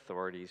ancient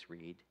authorities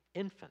read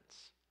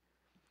infants.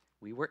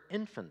 We were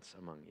infants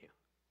among you.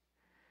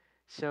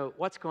 So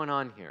what's going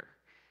on here?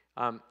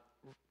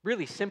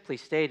 Really simply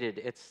stated,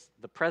 it's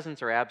the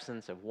presence or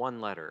absence of one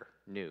letter,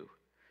 nu.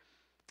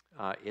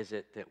 Is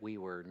it that we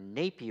were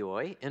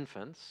napioi,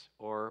 infants,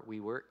 or we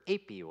were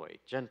apioi,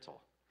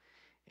 gentle?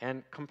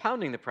 And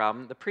compounding the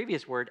problem, the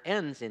previous word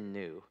ends in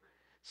nu.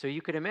 So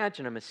you could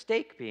imagine a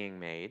mistake being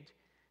made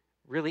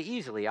really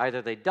easily.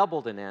 Either they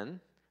doubled an N,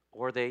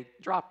 or they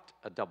dropped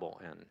a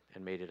double N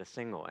and made it a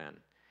single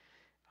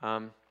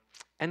N.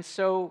 And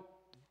so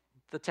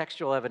the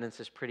textual evidence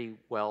is pretty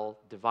well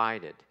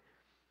divided.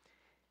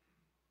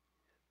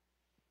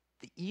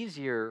 The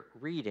easier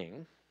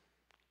reading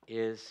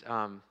is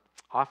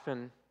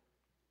often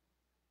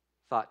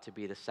thought to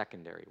be the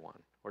secondary one,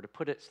 or to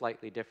put it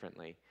slightly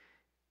differently,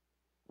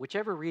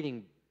 whichever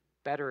reading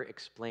better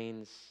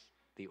explains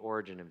the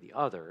origin of the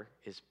other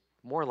is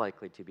more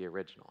likely to be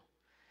original.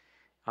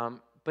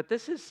 But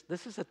this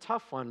is a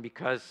tough one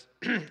because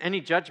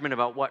any judgment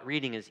about what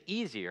reading is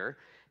easier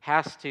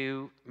has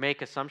to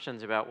make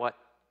assumptions about what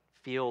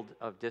field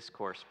of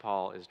discourse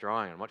Paul is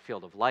drawing on, what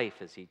field of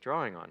life is he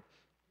drawing on.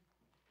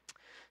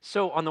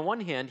 So on the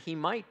one hand, he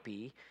might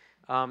be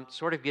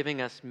sort of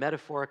giving us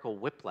metaphorical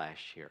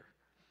whiplash here,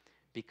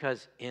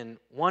 because in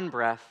one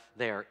breath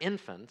they are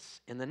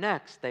infants, in the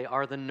next they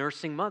are the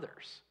nursing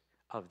mothers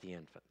of the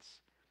infants.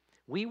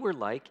 We were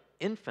like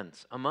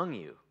infants among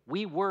you.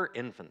 We were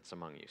infants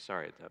among you.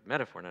 Sorry, the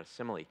metaphor, not a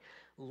simile.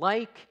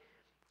 Like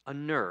a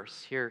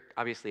nurse, here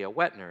obviously a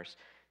wet nurse,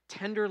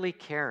 tenderly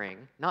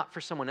caring, not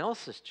for someone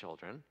else's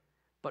children,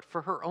 but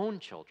for her own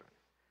children.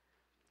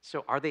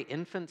 So are they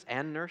infants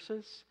and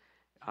nurses?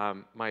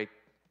 My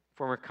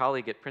former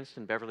colleague at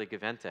Princeton, Beverly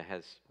Gaventa,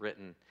 has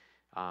written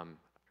a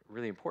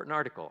really important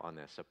article on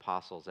this,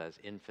 apostles as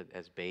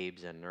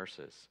babes and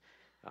nurses.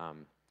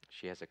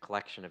 She has a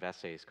collection of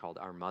essays called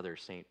Our Mother,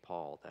 St.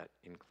 Paul, that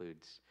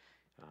includes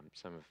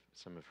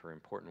some of her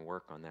important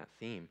work on that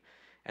theme.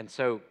 And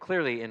so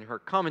clearly in her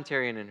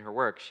commentary and in her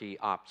work, she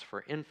opts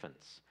for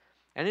infants.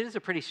 And it is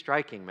a pretty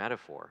striking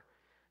metaphor.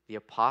 The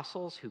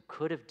apostles who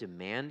could have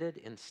demanded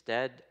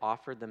instead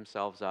offered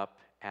themselves up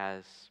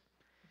as,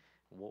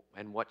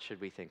 and what should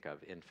we think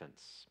of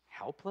infants?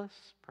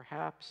 Helpless,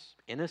 perhaps?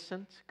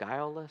 Innocent?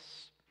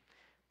 Guileless?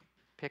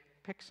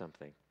 Pick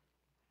something.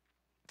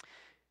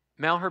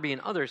 Malherbe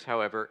and others,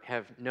 however,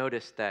 have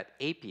noticed that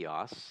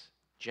apios,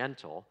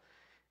 gentle,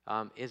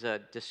 is a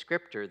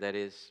descriptor that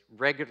is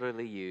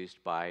regularly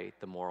used by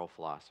the moral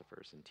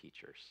philosophers and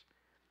teachers.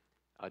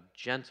 A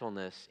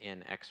gentleness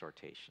in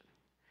exhortation.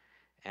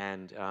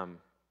 And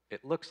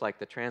it looks like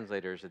the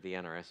translators of the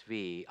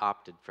NRSV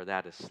opted for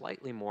that as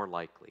slightly more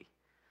likely.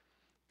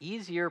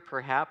 Easier,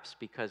 perhaps,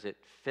 because it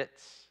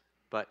fits,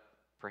 but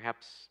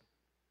perhaps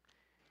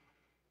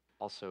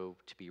also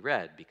to be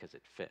read because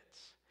it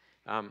fits.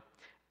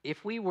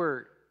 If we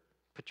were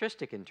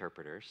patristic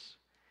interpreters,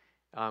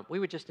 we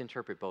would just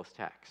interpret both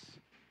texts.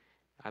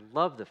 I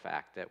love the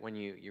fact that when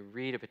you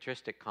read a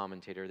patristic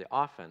commentator, they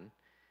often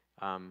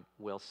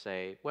will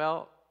say,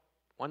 well,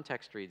 one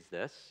text reads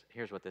this,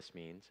 here's what this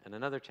means, and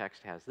another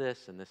text has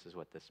this, and this is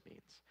what this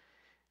means.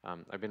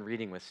 I've been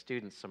reading with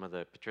students some of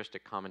the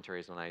patristic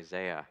commentaries on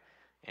Isaiah,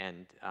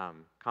 and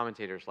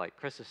commentators like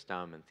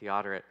Chrysostom and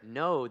Theodoret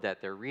know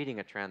that they're reading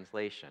a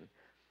translation,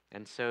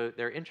 and so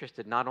they're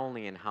interested not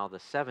only in how the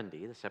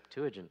 70, the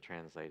Septuagint,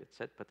 translated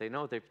it, but they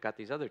know they've got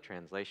these other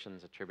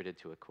translations attributed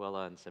to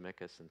Aquila and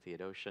Symmachus and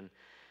Theodotion.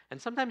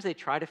 And sometimes they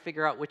try to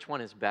figure out which one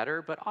is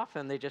better, but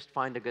often they just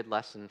find a good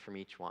lesson from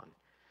each one.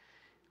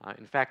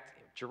 In fact,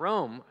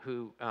 Jerome,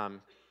 who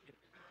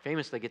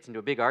famously gets into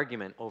a big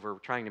argument over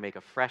trying to make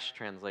a fresh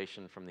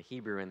translation from the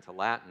Hebrew into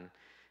Latin,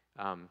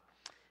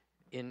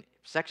 in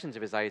sections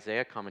of his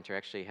Isaiah commentary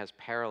actually has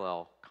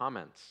parallel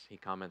comments. He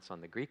comments on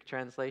the Greek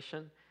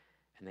translation,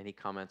 and then he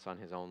comments on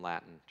his own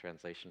Latin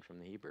translation from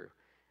the Hebrew.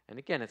 And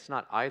again, it's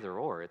not either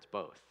or, it's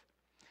both.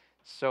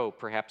 So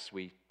perhaps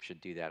we should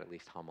do that, at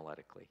least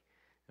homiletically.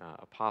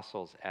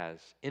 Apostles as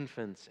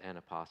infants and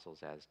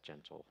apostles as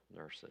gentle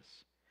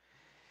nurses.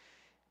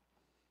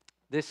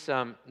 This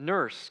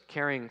nurse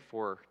caring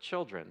for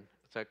children,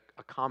 it's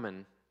a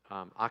common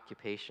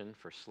occupation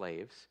for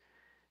slaves,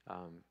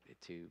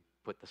 to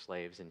put the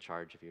slaves in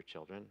charge of your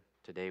children.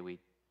 Today we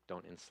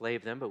don't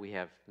enslave them, but we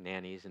have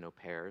nannies and au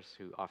pairs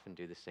who often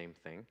do the same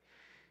thing.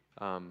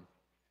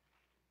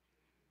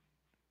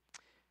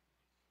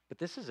 But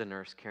this is a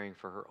nurse caring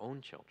for her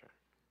own children.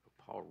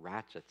 Paul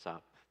ratchets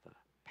up the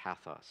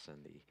pathos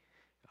and the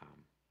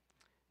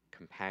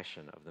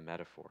compassion of the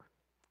metaphor.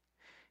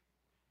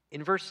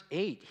 In verse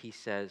 8, he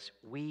says,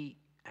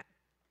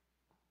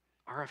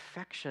 our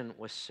affection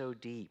was so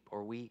deep,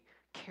 or we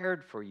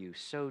cared for you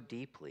so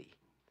deeply,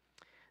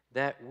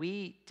 that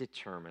we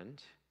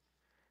determined,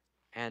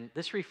 and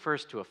this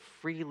refers to a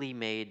freely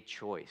made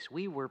choice.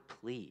 We were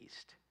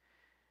pleased.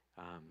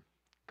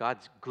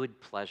 God's good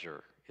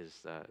pleasure is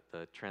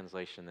the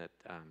translation that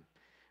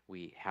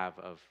we have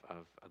of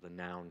the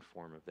noun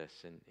form of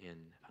this in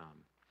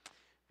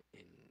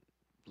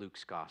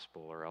Luke's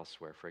gospel or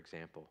elsewhere, for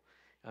example.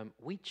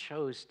 We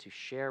chose to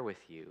share with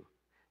you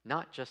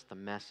not just the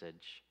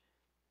message,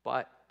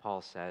 but,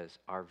 Paul says,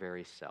 our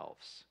very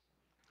selves,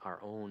 our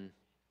own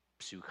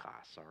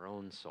psychos, our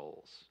own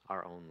souls,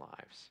 our own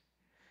lives,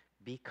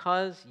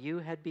 because you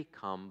had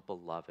become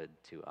beloved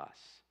to us.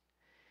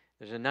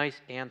 There's a nice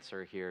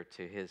answer here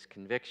to his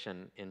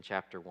conviction in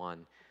chapter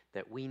 1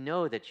 that we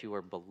know that you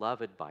are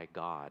beloved by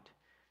God,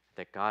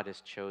 that God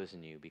has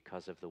chosen you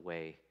because of the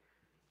way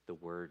the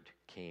word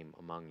came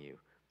among you.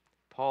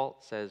 Paul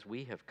says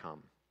we have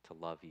come to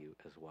love you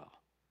as well.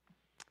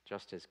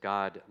 Just as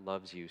God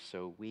loves you,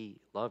 so we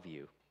love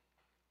you.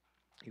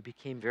 You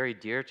became very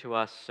dear to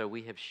us, so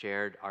we have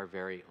shared our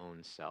very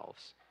own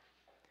selves.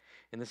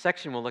 In the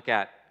section we'll look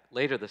at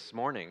later this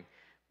morning,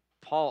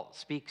 Paul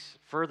speaks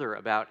further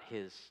about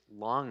his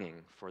longing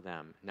for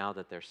them now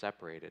that they're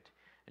separated.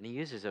 And he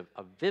uses a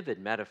vivid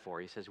metaphor.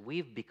 He says,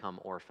 we've become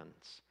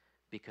orphans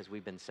because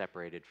we've been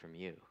separated from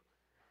you.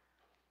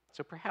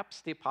 So perhaps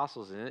the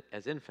apostles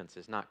as infants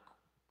is not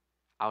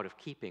out of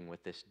keeping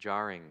with this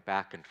jarring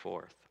back and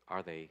forth.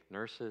 Are they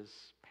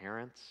nurses,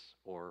 parents,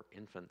 or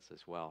infants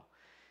as well?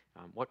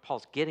 What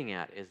Paul's getting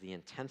at is the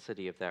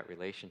intensity of that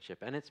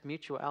relationship and its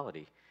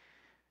mutuality.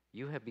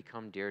 You have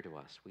become dear to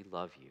us. We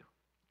love you.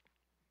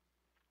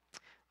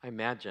 I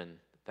imagine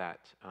that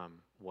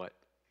what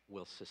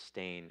does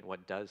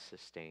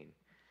sustain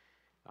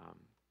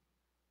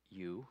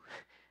you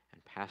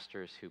and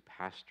pastors who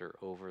pastor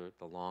over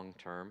the long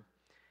term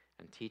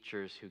and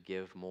teachers who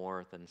give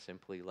more than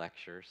simply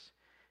lectures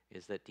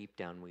is that deep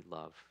down we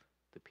love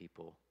the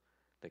people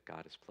that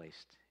God has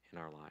placed in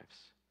our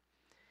lives.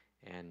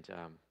 And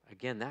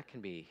again, that can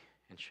be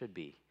and should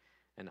be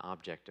an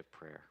object of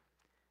prayer.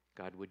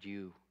 God, would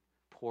you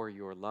pour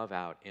your love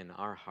out in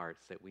our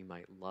hearts that we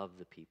might love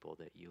the people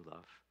that you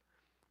love,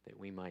 that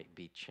we might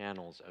be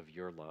channels of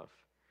your love.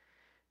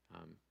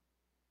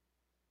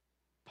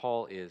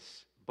 Paul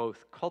is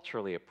both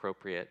culturally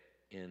appropriate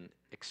in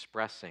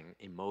expressing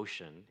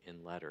emotion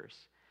in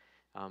letters,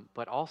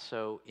 but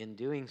also in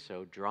doing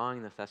so,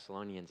 drawing the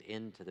Thessalonians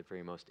into the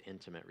very most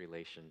intimate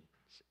relations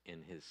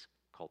in his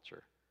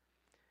culture.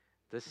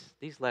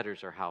 These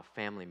letters are how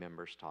family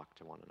members talk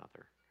to one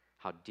another,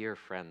 how dear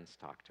friends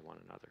talk to one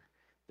another.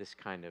 This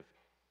kind of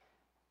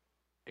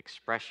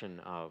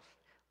expression of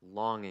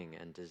longing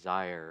and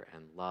desire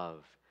and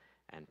love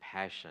and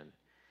passion.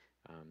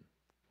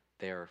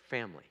 They're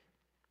family.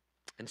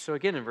 And so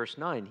again in verse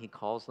 9, he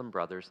calls them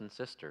brothers and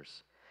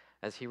sisters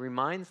as he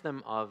reminds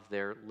them of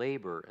their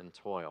labor and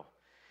toil.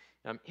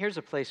 Here's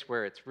a place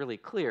where it's really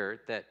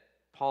clear that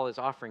Paul is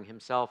offering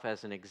himself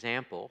as an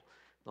example.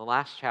 In the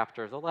last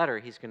chapter of the letter,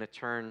 he's going to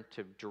turn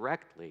to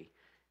directly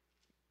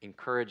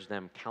encourage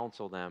them,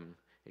 counsel them,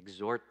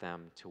 exhort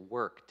them to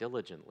work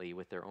diligently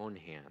with their own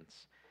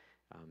hands,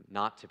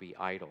 not to be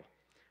idle.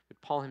 But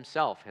Paul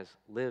himself has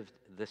lived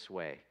this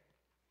way.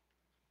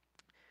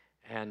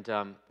 And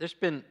there's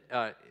been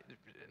a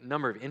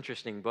number of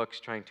interesting books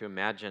trying to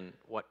imagine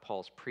what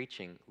Paul's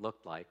preaching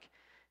looked like.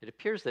 It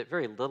appears that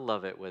very little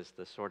of it was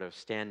the sort of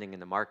standing in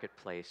the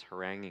marketplace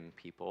haranguing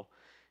people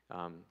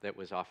that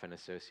was often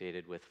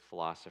associated with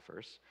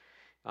philosophers.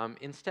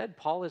 Instead,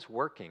 Paul is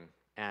working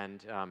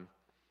and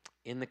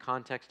in the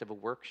context of a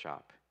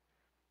workshop,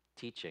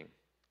 teaching,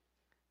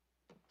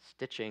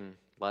 stitching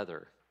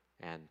leather,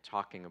 and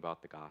talking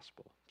about the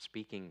gospel,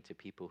 speaking to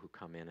people who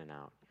come in and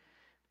out,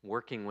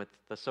 working with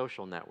the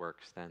social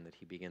networks then that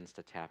he begins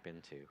to tap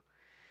into.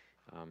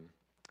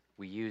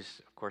 We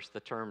use, of course, the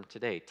term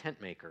today,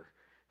 tent maker,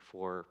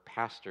 for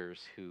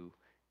pastors who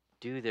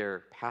do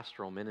their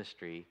pastoral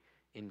ministry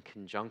in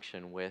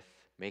conjunction with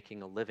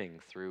making a living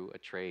through a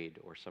trade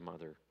or some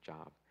other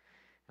job.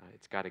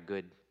 It's got a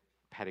good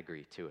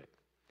pedigree to it.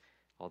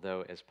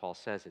 Although, as Paul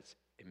says, it's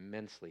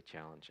immensely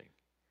challenging.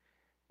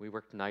 We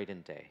worked night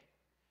and day.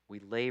 We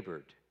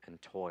labored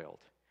and toiled.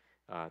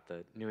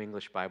 The New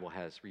English Bible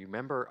has,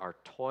 remember our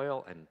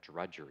toil and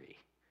drudgery.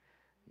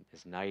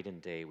 As night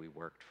and day we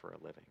worked for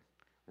a living,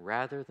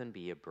 rather than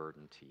be a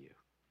burden to you.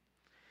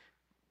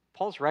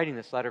 Paul's writing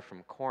this letter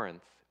from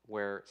Corinth,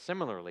 where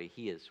similarly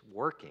he is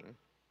working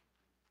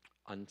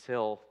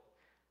until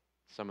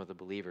some of the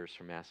believers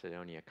from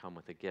Macedonia come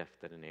with a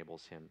gift that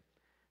enables him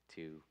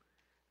to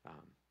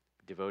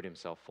devote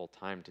himself full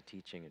time to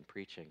teaching and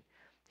preaching.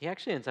 He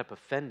actually ends up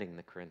offending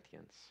the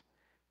Corinthians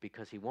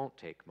because he won't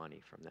take money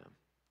from them.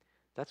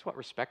 That's what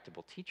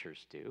respectable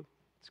teachers do.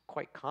 It's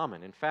quite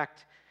common. In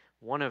fact,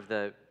 one of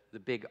the the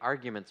big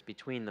arguments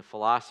between the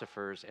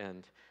philosophers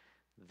and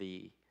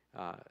the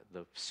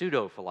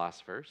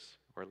pseudo-philosophers,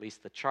 or at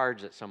least the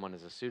charge that someone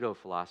is a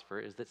pseudo-philosopher,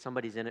 is that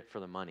somebody's in it for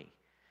the money.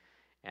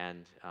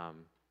 And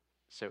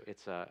so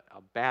it's a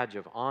badge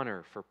of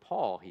honor for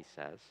Paul, he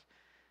says.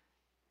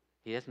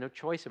 He has no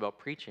choice about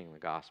preaching the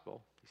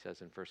gospel, he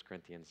says in 1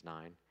 Corinthians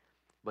 9,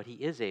 but he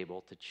is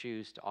able to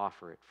choose to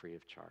offer it free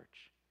of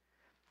charge.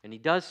 And he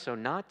does so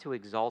not to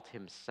exalt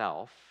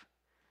himself,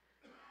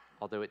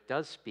 although it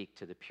does speak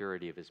to the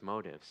purity of his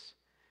motives,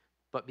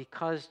 but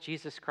because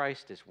Jesus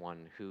Christ is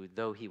one who,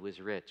 though he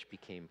was rich,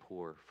 became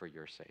poor for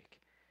your sake.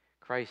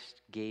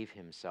 Christ gave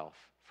himself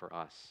for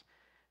us.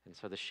 And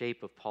so the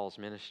shape of Paul's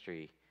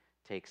ministry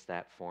takes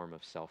that form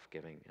of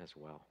self-giving as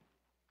well.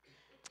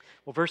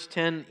 Well, verse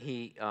 10,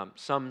 he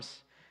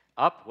sums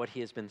up what he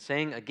has been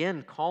saying,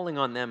 again calling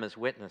on them as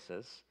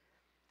witnesses,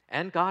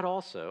 and God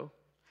also,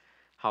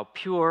 how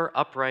pure,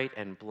 upright,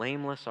 and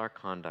blameless our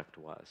conduct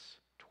was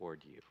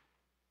toward you.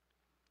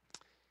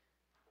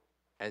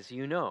 As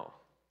you know,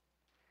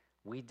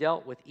 we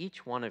dealt with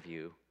each one of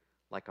you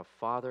like a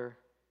father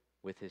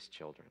with his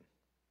children,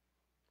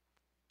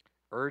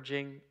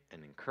 urging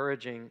and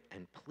encouraging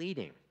and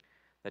pleading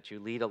that you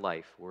lead a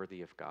life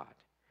worthy of God.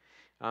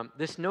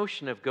 This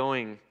notion of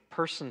going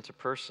person to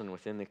person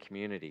within the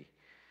community,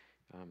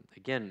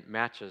 again,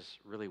 matches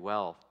really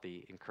well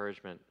the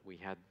encouragement we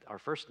had our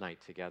first night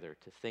together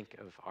to think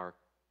of our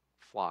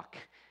flock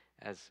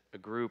as a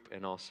group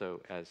and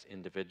also as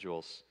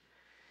individuals.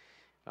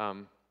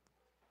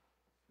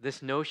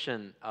 This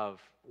notion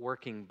of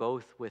working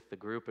both with the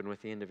group and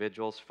with the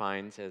individuals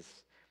finds, as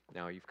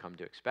now you've come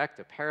to expect,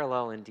 a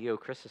parallel in Dio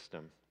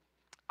Chrysostom.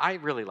 I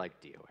really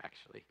like Dio,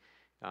 actually.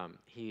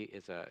 He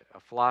is a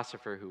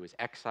philosopher who was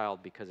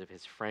exiled because of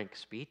his frank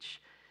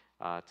speech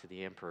to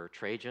the Emperor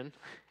Trajan,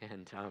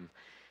 and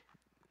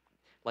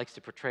likes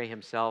to portray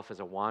himself as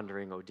a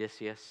wandering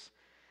Odysseus,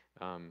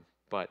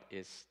 but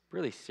is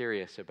really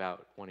serious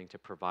about wanting to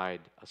provide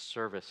a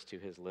service to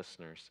his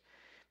listeners.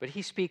 But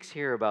he speaks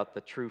here about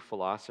the true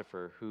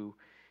philosopher who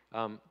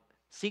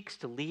seeks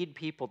to lead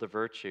people to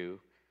virtue,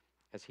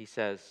 as he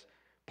says,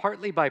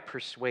 partly by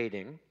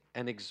persuading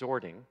and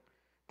exhorting,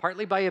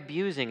 partly by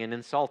abusing and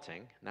insulting,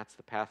 and that's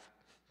the path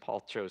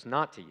Paul chose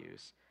not to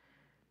use,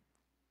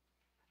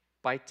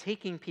 by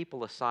taking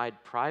people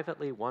aside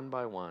privately one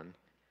by one,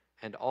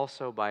 and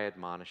also by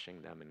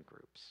admonishing them in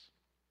groups.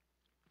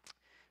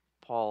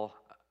 Paul,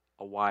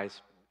 a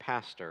wise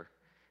pastor,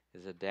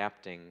 is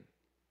adapting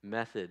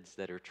methods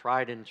that are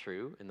tried and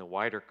true in the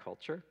wider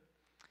culture,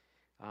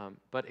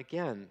 but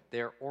again,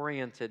 they're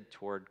oriented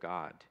toward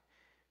God,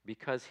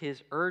 because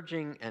his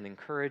urging and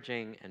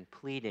encouraging and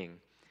pleading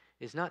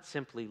is not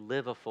simply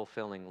live a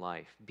fulfilling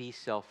life, be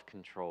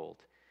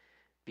self-controlled,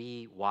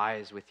 be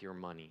wise with your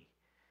money,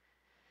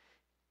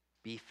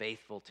 be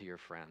faithful to your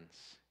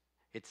friends.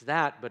 It's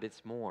that, but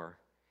it's more.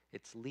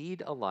 It's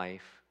lead a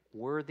life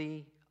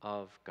worthy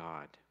of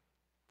God.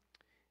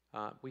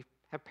 We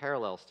have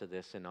parallels to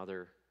this in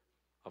other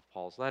of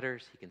Paul's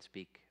letters. He can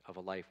speak of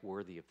a life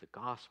worthy of the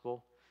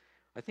gospel.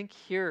 I think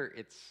here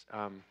it's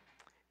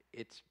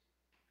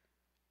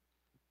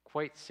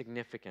quite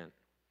significant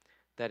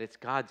that it's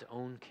God's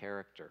own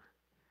character,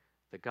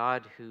 the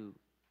God who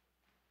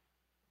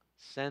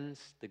sends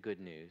the good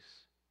news,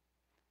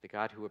 the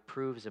God who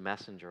approves a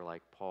messenger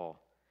like Paul,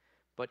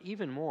 but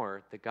even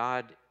more, the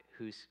God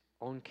whose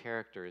own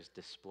character is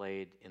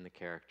displayed in the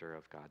character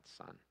of God's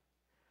Son.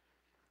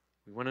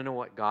 We want to know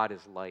what God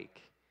is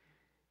like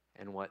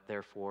and what,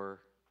 therefore,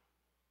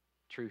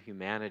 true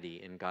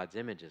humanity in God's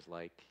image is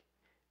like.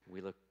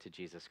 We look to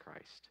Jesus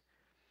Christ.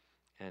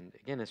 And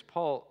again, as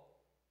Paul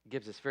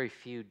gives us very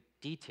few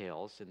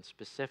details and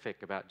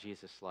specific about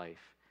Jesus'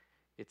 life,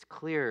 it's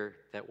clear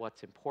that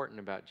what's important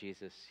about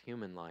Jesus'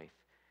 human life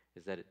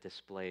is that it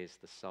displays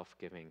the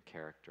self-giving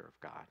character of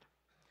God.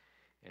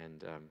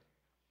 And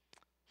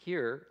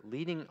here,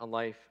 leading a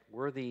life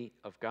worthy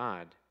of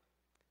God,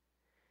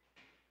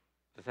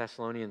 the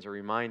Thessalonians are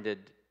reminded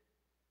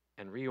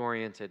and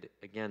reoriented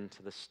again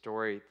to the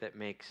story that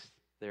makes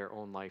their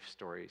own life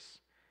stories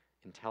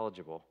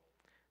intelligible.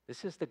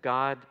 This is the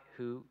God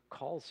who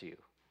calls you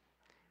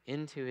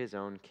into his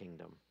own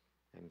kingdom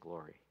and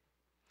glory.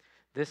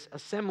 This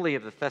assembly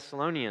of the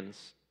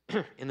Thessalonians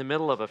in the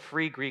middle of a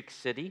free Greek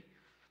city,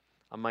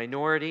 a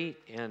minority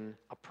in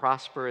a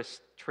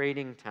prosperous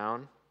trading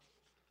town,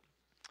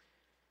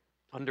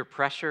 under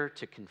pressure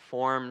to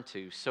conform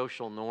to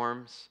social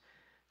norms,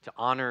 to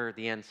honor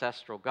the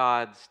ancestral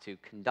gods, to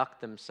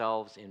conduct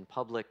themselves in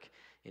public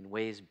in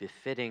ways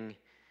befitting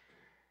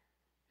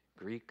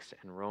Greeks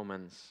and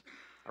Romans,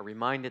 are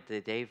reminded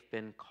that they've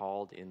been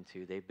called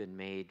into, they've been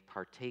made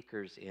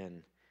partakers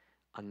in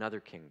another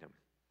kingdom,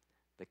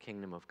 the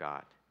kingdom of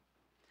God.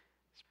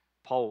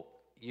 Paul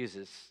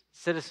uses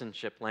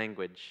citizenship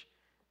language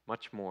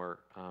much more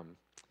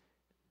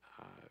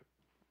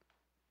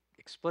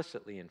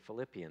explicitly in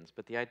Philippians,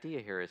 but the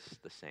idea here is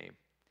the same.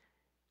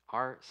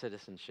 Our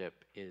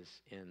citizenship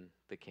is in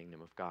the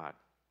kingdom of God.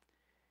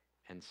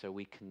 And so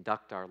we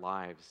conduct our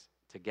lives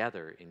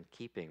together in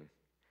keeping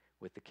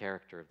with the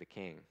character of the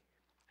king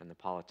and the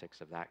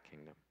politics of that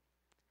kingdom.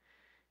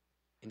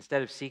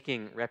 Instead of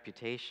seeking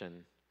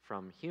reputation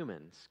from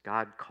humans,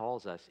 God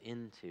calls us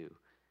into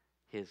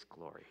his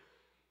glory,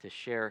 to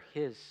share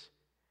his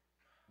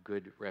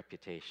good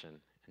reputation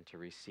and to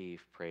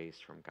receive praise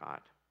from God.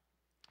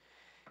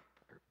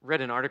 I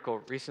read an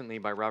article recently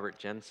by Robert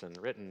Jensen,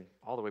 written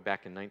all the way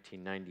back in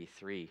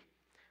 1993,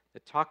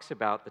 that talks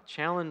about the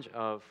challenge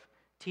of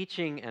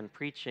teaching and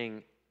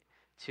preaching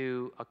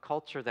to a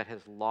culture that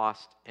has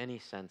lost any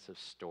sense of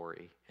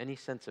story, any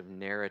sense of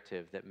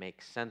narrative that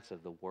makes sense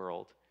of the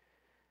world,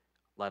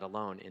 let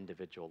alone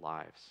individual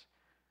lives.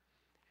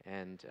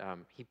 And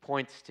he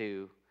points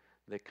to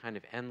the kind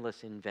of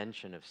endless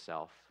invention of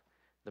self,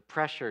 the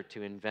pressure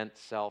to invent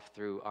self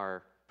through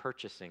our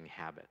purchasing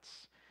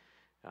habits,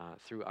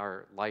 through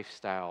our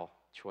lifestyle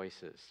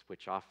choices,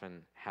 which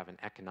often have an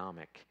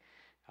economic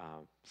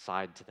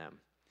side to them.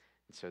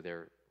 And so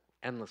they're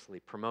endlessly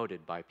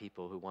promoted by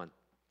people who want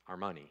our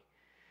money.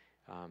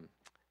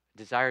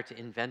 Desire to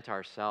invent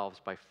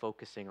ourselves by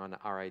focusing on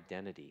our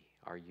identity,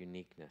 our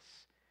uniqueness,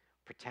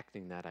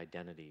 protecting that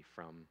identity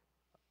from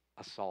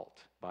assault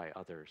by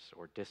others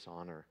or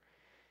dishonor.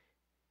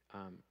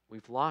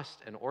 We've lost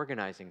an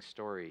organizing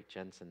story,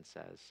 Jensen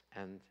says,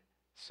 and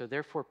so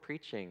therefore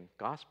preaching,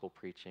 gospel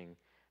preaching,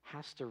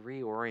 has to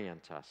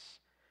reorient us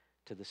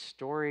to the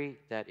story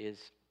that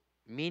is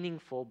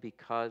meaningful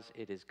because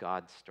it is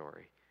God's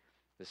story,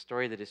 the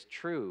story that is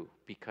true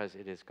because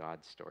it is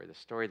God's story, the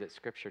story that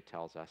Scripture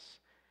tells us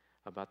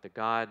about the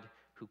God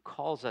who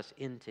calls us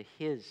into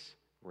his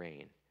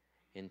reign,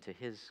 into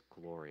his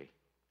glory.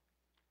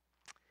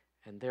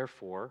 And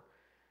therefore,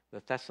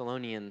 the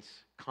Thessalonians'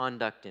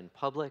 conduct in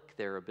public,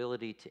 their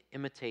ability to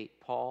imitate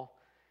Paul,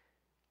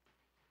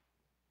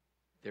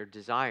 their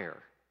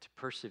desire to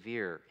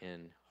persevere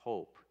in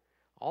hope,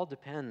 all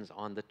depends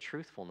on the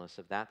truthfulness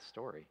of that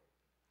story.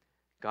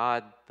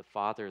 God, the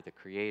Father, the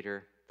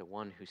Creator, the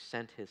one who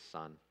sent his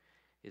Son,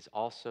 is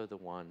also the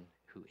one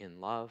who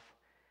in love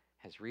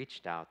has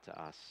reached out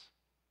to us,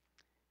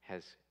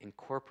 has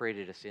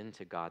incorporated us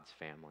into God's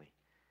family,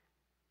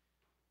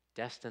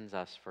 destines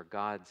us for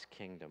God's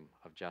kingdom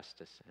of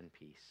justice and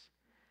peace,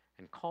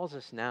 and calls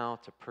us now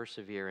to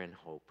persevere in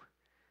hope,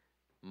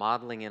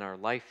 modeling in our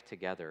life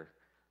together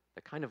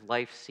the kind of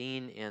life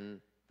seen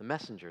in the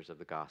messengers of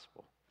the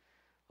gospel,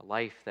 a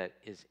life that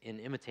is in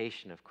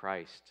imitation of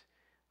Christ,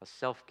 a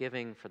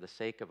self-giving for the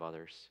sake of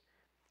others,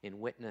 in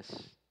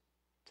witness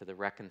to the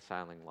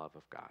reconciling love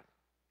of God.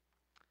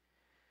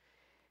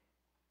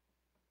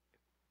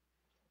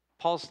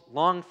 Paul's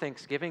long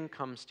Thanksgiving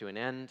comes to an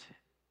end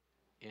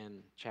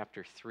in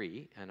chapter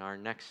 3, and our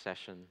next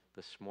session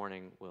this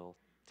morning will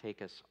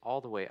take us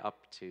all the way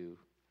up to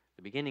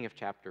the beginning of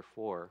chapter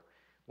 4,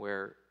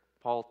 where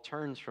Paul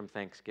turns from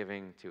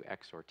thanksgiving to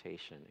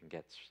exhortation and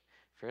gets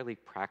fairly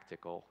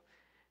practical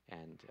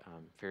and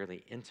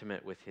fairly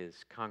intimate with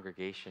his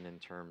congregation in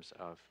terms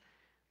of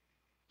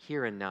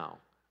here and now,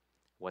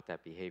 what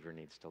that behavior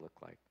needs to look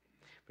like.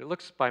 But it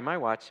looks by my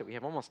watch that we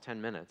have almost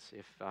 10 minutes.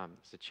 If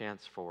there's a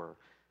chance for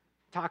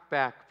talk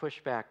back,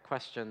 pushback,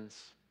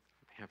 questions,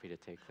 I'm happy to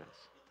take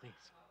those. Please.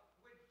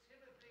 Would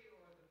Timothy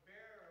or the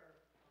bearer of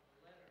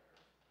the letter,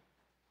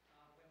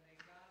 when they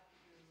got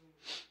to the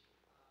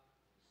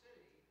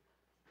city,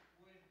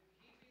 would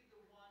he be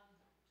the one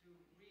to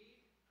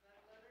read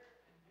that letter,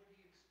 and would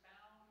he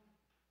expound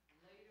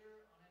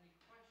later on any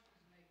questions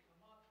that may come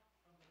up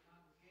from the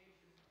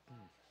congregation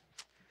about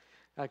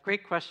that?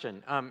 Great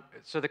question.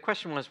 So the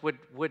question was,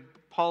 would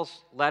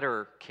Paul's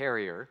letter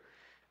carrier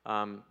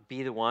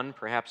be the one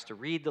perhaps to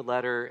read the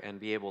letter and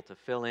be able to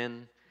fill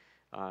in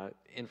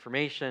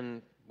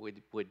information?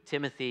 Would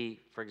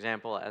Timothy, for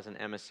example, as an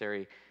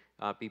emissary,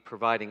 be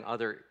providing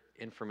other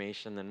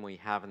information than we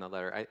have in the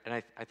letter?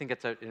 I think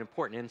it's an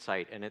important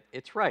insight, and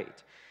it's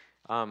right.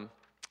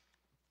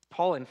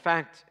 Paul, in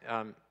fact,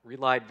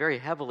 relied very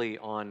heavily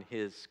on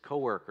his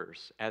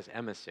co-workers as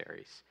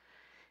emissaries.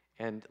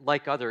 And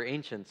like other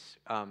ancients,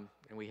 and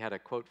we had a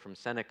quote from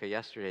Seneca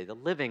yesterday, the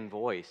living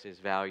voice is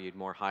valued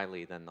more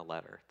highly than the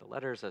letter. The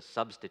letter is a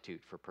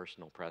substitute for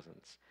personal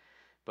presence,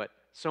 but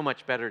so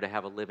much better to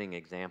have a living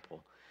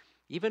example.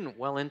 Even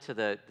well into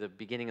the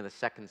beginning of the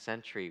 2nd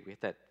century, we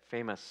had that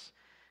famous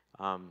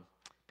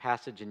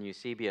passage in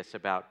Eusebius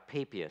about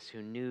Papias,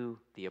 who knew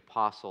the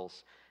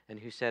apostles and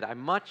who said, I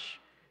much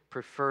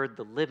preferred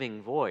the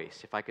living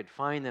voice. If I could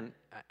find an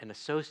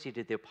associate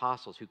of the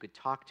apostles who could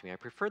talk to me, I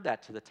preferred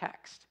that to the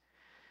text.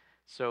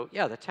 So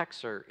yeah, the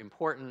texts are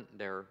important.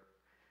 They're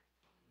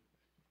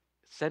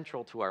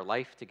central to our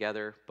life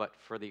together, but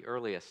for the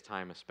earliest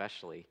time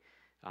especially,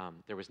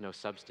 there was no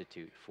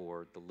substitute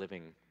for the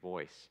living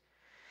voice.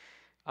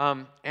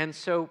 And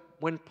so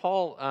when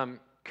Paul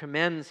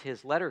commends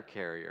his letter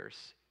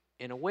carriers,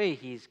 in a way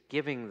he's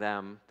giving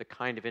them the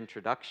kind of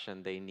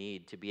introduction they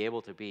need to be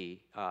able to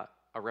be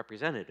a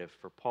representative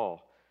for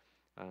Paul,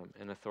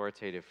 an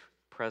authoritative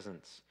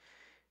presence.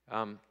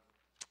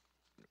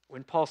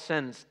 When Paul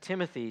sends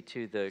Timothy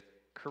to the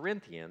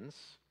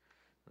Corinthians,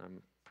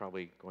 I'm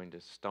probably going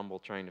to stumble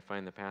trying to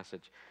find the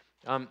passage,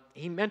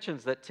 He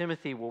mentions that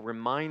Timothy will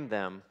remind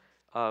them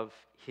of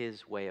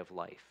his way of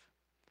life.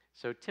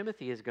 So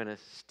Timothy is going to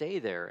stay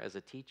there as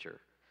a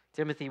teacher.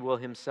 Timothy will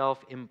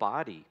himself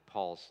embody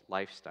Paul's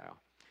lifestyle.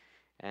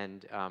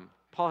 And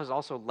Paul has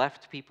also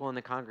left people in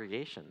the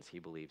congregations, he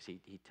believes.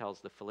 He tells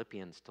the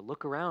Philippians to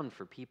look around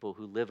for people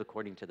who live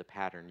according to the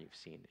pattern you've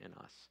seen in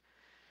us.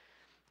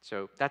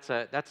 So that's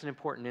an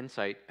important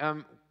insight.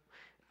 An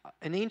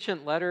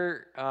ancient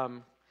letter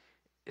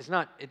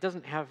it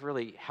doesn't have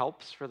really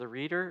helps for the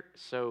reader,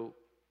 so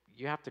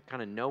you have to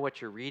kind of know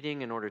what you're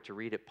reading in order to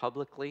read it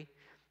publicly.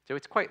 So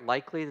it's quite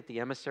likely that the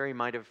emissary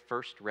might have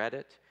first read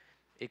it.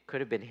 It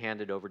could have been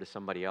handed over to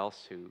somebody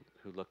else who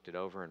looked it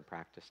over and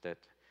practiced it.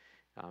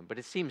 But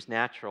it seems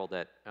natural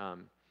that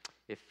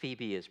if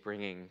Phoebe is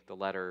bringing the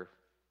letter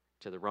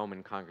to the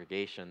Roman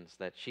congregations,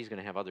 that she's going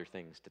to have other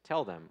things to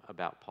tell them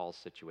about Paul's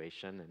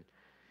situation.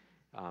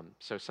 And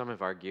so some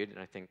have argued, and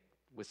I think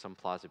with some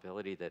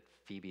plausibility, that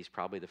Phoebe's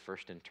probably the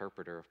first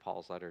interpreter of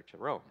Paul's letter to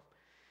Rome.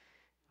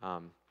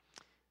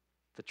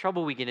 The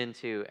trouble we get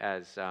into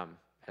as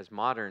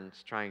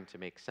moderns trying to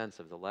make sense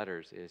of the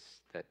letters is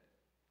that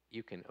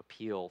you can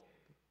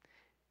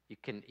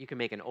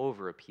make an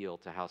over appeal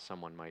to how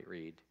someone might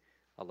read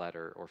a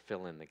letter or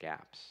fill in the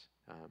gaps.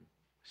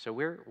 So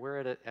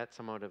we're at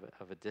somewhat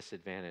of a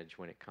disadvantage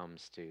when it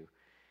comes to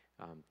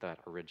that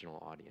original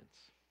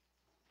audience.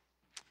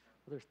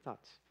 Other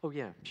thoughts? Oh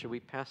yeah, should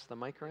we pass the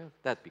mic around?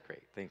 That'd be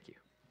great, thank you.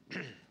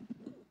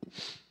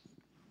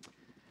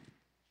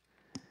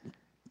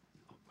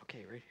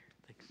 Okay, right here,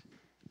 thanks.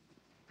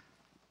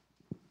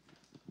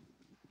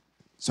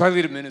 So I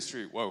lead a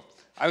ministry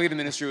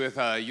with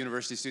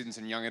university students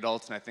and young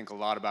adults, and I think a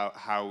lot about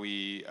how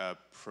we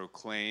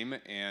proclaim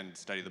and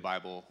study the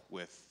Bible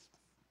with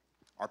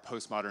our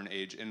postmodern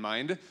age in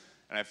mind.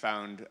 And I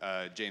found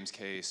James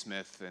K.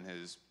 Smith in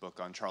his book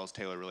on Charles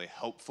Taylor really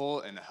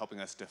helpful in helping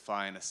us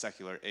define a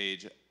secular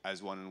age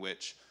as one in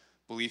which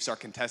beliefs are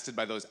contested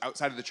by those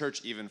outside of the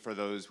church, even for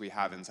those we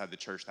have inside the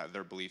church, that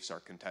their beliefs are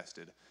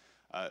contested.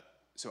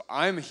 So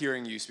I'm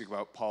hearing you speak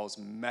about Paul's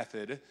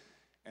method,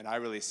 and I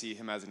really see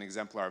him as an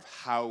exemplar of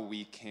how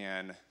we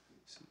can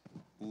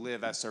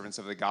live as servants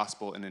of the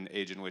gospel in an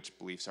age in which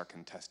beliefs are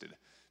contested.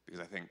 Because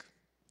I think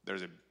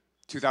there's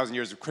 2,000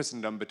 years of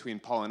Christendom between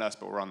Paul and us,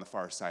 but we're on the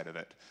far side of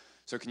it.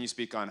 So can you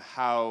speak on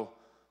how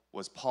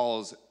was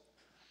Paul's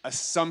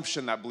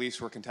assumption that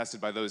beliefs were contested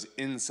by those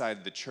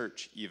inside the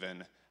church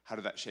even, how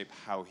did that shape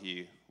how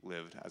he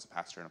lived as a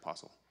pastor and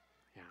apostle?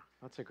 Yeah,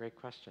 that's a great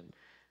question.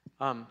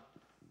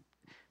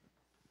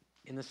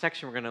 In the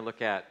section we're going to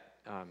look at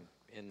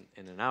in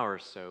an hour or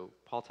so,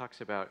 Paul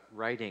talks about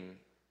writing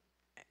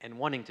and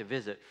wanting to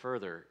visit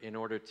further in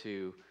order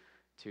to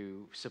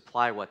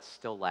supply what's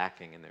still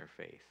lacking in their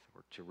faith,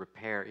 or to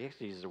repair. He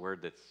actually uses a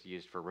word that's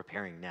used for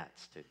repairing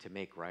nets, to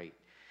make right.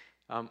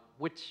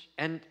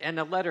 And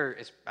a letter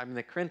is,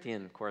 the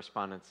Corinthian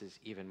correspondence is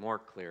even more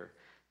clear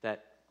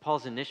that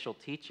Paul's initial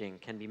teaching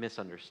can be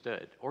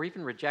misunderstood or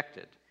even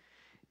rejected.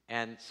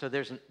 And so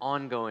there's an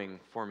ongoing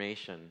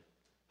formation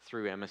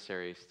through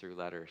emissaries, through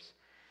letters.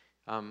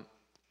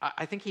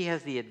 I think he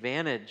has the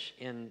advantage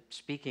in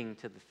speaking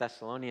to the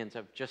Thessalonians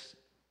of just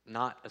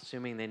not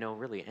assuming they know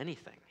really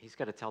anything. He's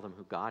got to tell them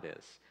who God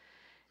is.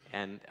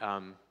 And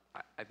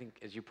I think,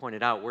 as you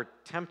pointed out, we're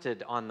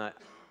tempted on the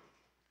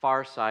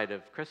far side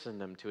of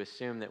Christendom to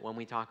assume that when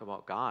we talk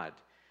about God,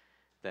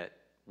 that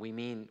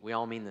we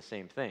all mean the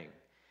same thing.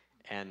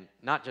 And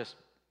not just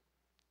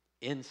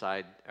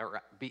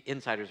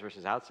insiders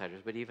versus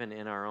outsiders, but even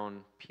in our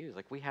own pews.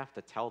 Like, we have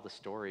to tell the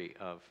story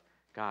of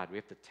God. We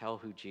have to tell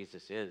who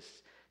Jesus is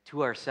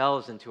to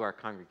ourselves and to our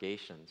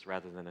congregations,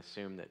 rather than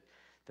assume that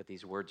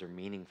these words are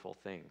meaningful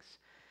things.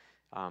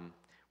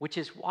 Which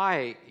is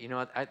why,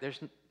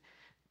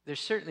 there's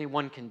certainly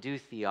one can do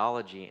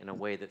theology in a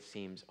way that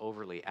seems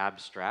overly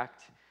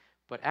abstract,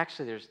 but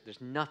actually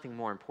there's nothing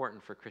more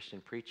important for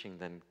Christian preaching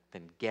than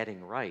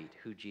getting right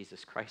who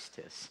Jesus Christ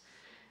is,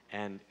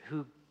 and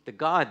who the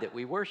God that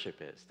we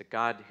worship is, the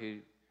God who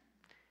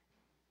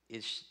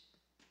is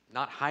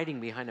not hiding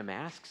behind a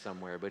mask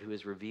somewhere, but who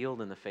is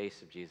revealed in the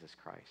face of Jesus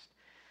Christ.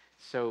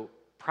 So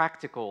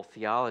practical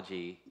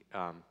theology,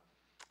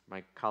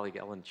 my colleague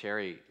Ellen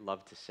Cherry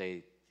loved to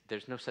say,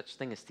 there's no such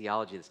thing as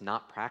theology that's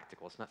not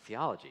practical. It's not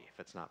theology if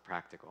it's not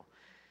practical.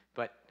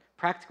 But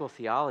practical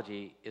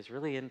theology is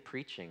really in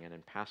preaching and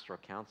in pastoral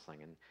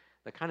counseling. And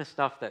the kind of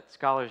stuff that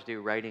scholars do,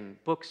 writing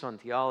books on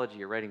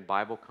theology or writing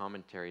Bible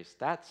commentaries,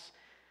 that's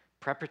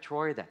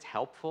preparatory, that's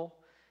helpful.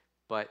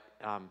 But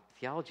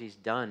theology is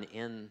done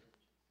in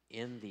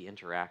the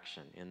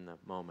interaction, in the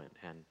moment.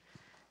 And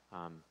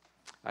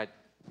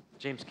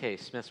James K.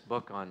 Smith's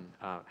book on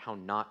how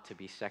not to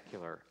be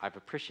secular, I've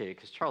appreciated,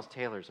 because Charles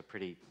Taylor's a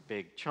pretty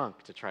big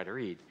chunk to try to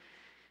read.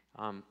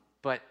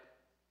 But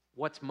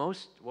what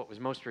was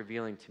most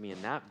revealing to me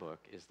in that book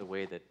is the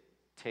way that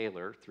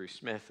Taylor, through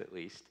Smith at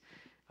least,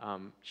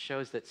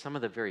 shows that some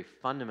of the very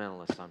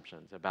fundamental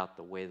assumptions about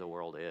the way the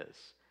world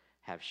is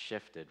have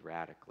shifted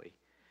radically.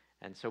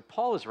 And so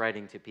Paul is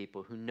writing to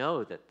people who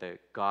know that the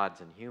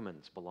gods and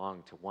humans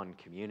belong to one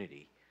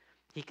community,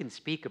 he can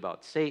speak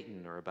about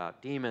Satan or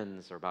about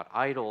demons or about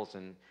idols,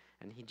 and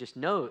he just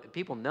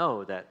people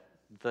know that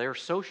their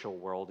social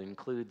world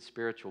includes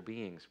spiritual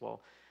beings.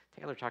 Well,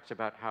 Taylor talks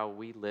about how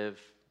we live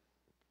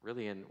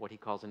really in what he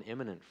calls an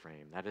immanent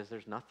frame. That is,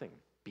 there's nothing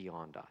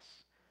beyond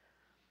us.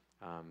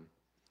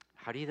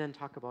 How do you then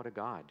talk about a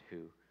God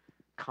who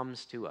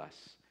comes to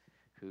us,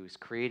 who's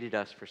created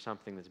us for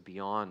something that's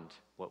beyond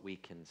what we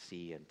can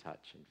see and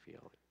touch and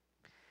feel?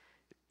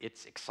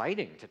 It's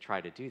exciting to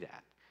try to do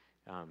that,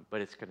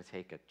 but it's going to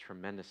take a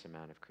tremendous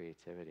amount of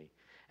creativity.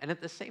 And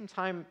at the same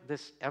time,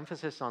 this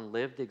emphasis on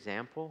lived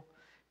example,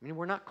 I mean,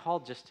 we're not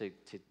called just to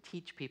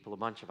teach people a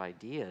bunch of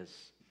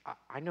ideas.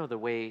 I know the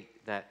way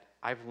that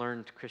I've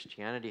learned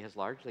Christianity has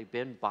largely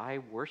been by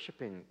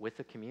worshiping with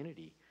a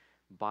community,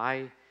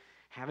 by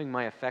having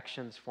my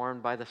affections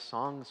formed by the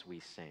songs we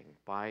sing,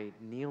 by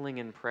kneeling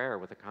in prayer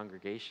with a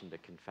congregation to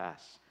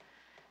confess.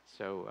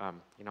 So,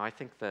 I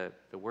think the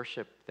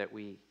worship that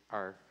we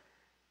are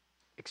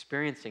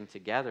experiencing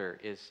together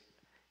is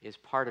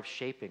part of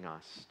shaping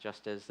us,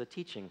 just as the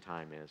teaching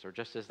time is, or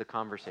just as the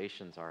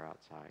conversations are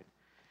outside.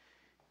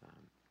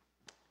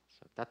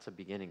 So that's a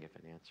beginning of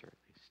an answer, at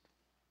least.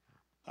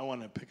 I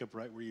want to pick up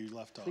right where you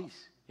left off.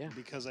 Please, yeah.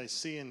 Because I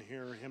see and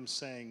hear him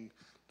saying,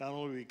 not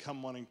only do we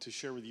come wanting to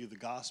share with you the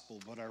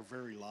gospel, but our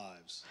very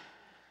lives.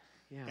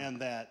 Yeah.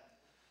 And that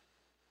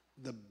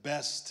the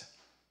best,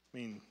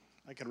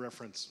 I could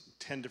reference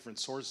 10 different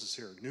sources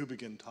here.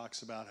 Newbegin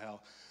talks about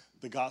how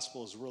the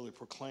gospel is really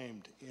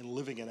proclaimed in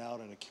living it out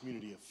in a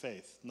community of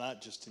faith,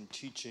 not just in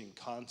teaching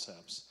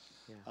concepts.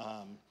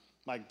 Yeah.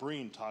 Mike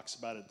Breen talks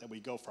about it, that we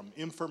go from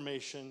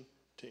information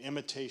to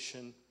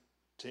imitation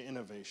to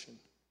innovation.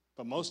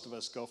 But most of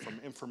us go from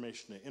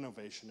information to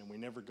innovation, and we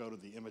never go to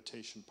the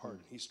imitation part.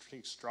 He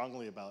speaks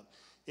strongly about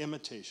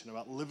imitation,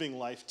 about living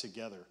life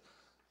together.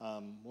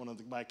 One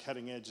of my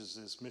cutting edges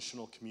is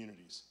missional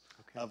communities,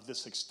 of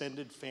this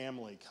extended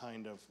family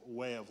kind of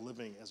way of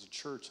living as a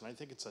church. And I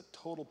think it's a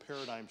total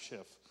paradigm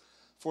shift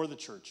for the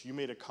church. You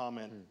made a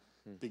comment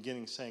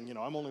beginning saying,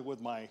 I'm only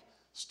with my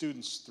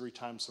students 3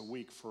 times a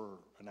week for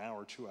an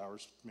hour, 2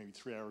 hours, maybe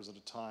 3 hours at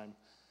a time.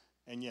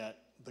 And yet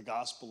the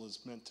gospel is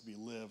meant to be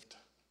lived.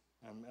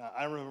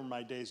 I remember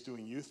my days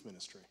doing youth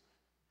ministry.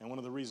 And one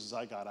of the reasons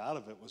I got out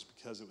of it was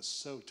because it was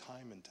so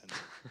time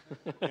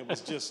intensive. It was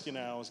just,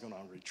 I was going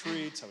on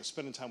retreats, I was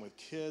spending time with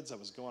kids, I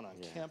was going on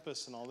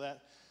campus and all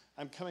that.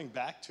 I'm coming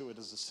back to it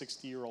as a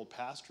 60-year-old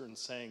pastor and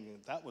saying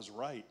that was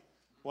right.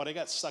 What I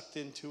got sucked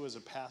into as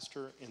a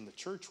pastor in the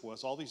church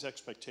was all these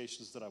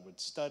expectations that I would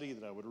study,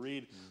 that I would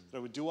read, that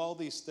I would do all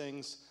these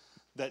things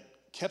that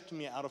kept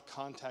me out of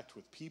contact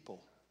with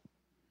people.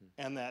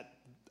 And that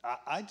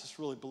I just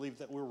really believe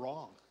that we're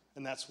wrong.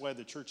 And that's why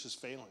the church is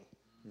failing,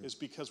 is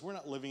because we're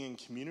not living in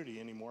community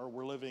anymore.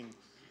 We're living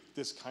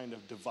this kind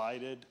of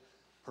divided,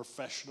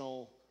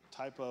 professional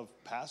type of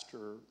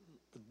pastor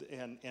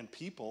and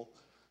people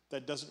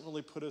that doesn't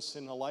really put us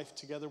in a life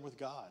together with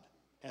God.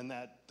 And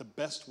that the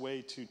best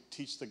way to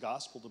teach the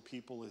gospel to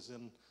people is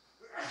in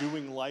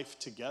doing life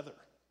together,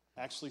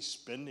 actually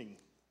spending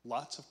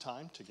lots of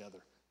time together,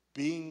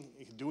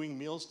 doing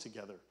meals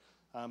together.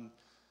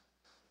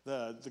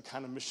 The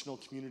kind of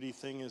missional community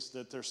thing is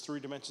that there's 3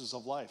 dimensions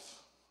of life: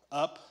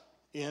 up,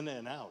 in,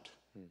 and out.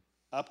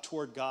 Up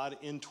toward God,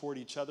 in toward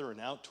each other,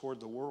 and out toward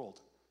the world.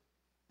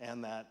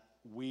 And that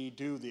we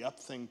do the up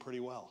thing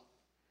pretty well.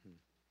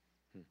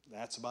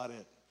 That's about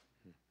it,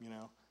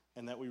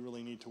 and that we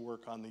really need to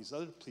work on these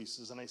other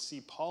pieces. And I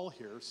see Paul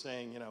here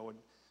saying,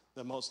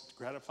 the most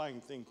gratifying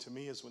thing to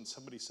me is when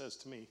somebody says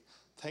to me,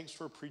 thanks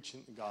for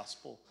preaching the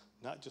gospel,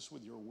 not just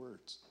with your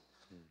words,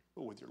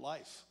 but with your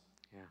life.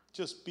 Yeah.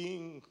 Just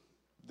being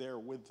there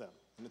with them.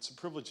 And it's a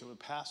privilege of a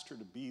pastor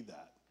to be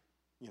that,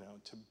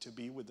 to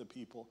be with the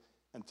people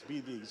and to be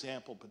the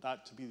example, but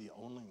not to be the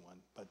only one.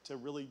 But to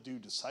really do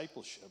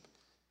discipleship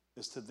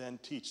is to then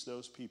teach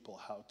those people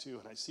how to.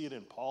 And I see it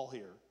in Paul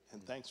here,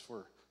 and thanks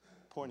for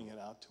pointing it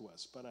out to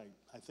us. But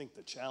I think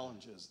the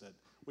challenge is that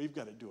we've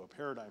got to do a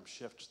paradigm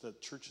shift so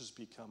that churches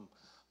become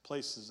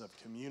places of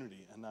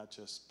community and not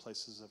just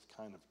places of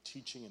kind of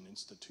teaching and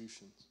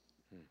institutions.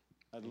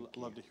 I'd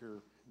love to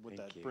hear what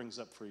that brings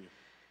up for you.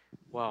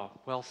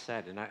 Well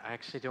said. And I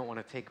actually don't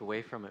want to take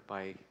away from it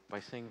by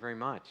saying very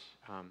much,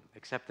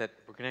 except that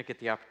we're going to get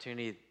the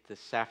opportunity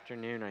this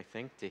afternoon, I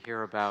think, to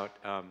hear about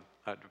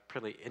a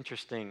pretty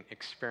interesting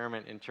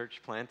experiment in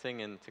church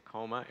planting in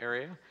Tacoma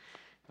area.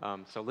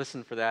 So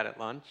listen for that at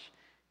lunch.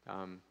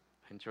 I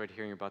enjoyed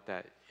hearing about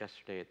that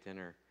yesterday at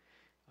dinner.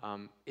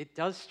 It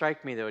does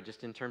strike me, though,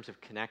 just in terms of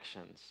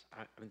connections.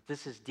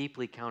 This is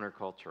deeply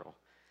countercultural.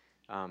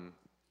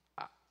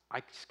 I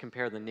just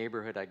compare the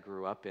neighborhood I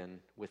grew up in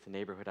with the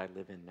neighborhood I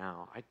live in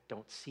now. I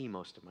don't see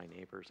most of my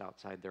neighbors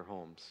outside their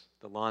homes.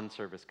 The lawn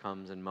service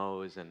comes and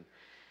mows, and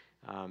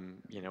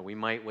we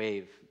might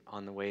wave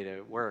on the way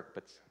to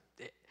work.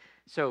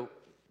 So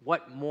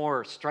what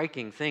more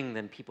striking thing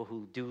than people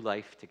who do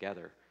life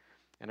together?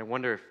 And I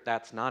wonder if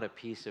that's not a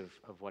piece of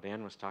what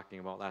Ann was talking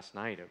about last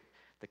night, of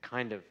the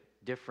kind of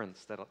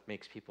difference that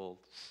makes people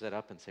sit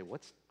up and say,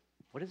 what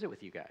is it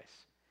with you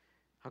guys?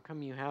 How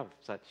come you have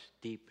such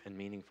deep and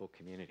meaningful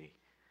community?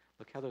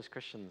 Look how those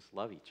Christians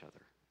love each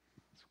other.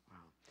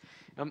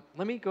 Wow.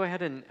 Let me go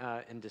ahead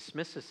and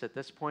dismiss us at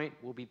this point.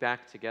 We'll be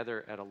back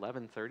together at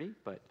 11:30,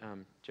 but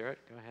Jarrett,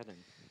 go ahead and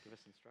give us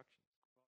instructions.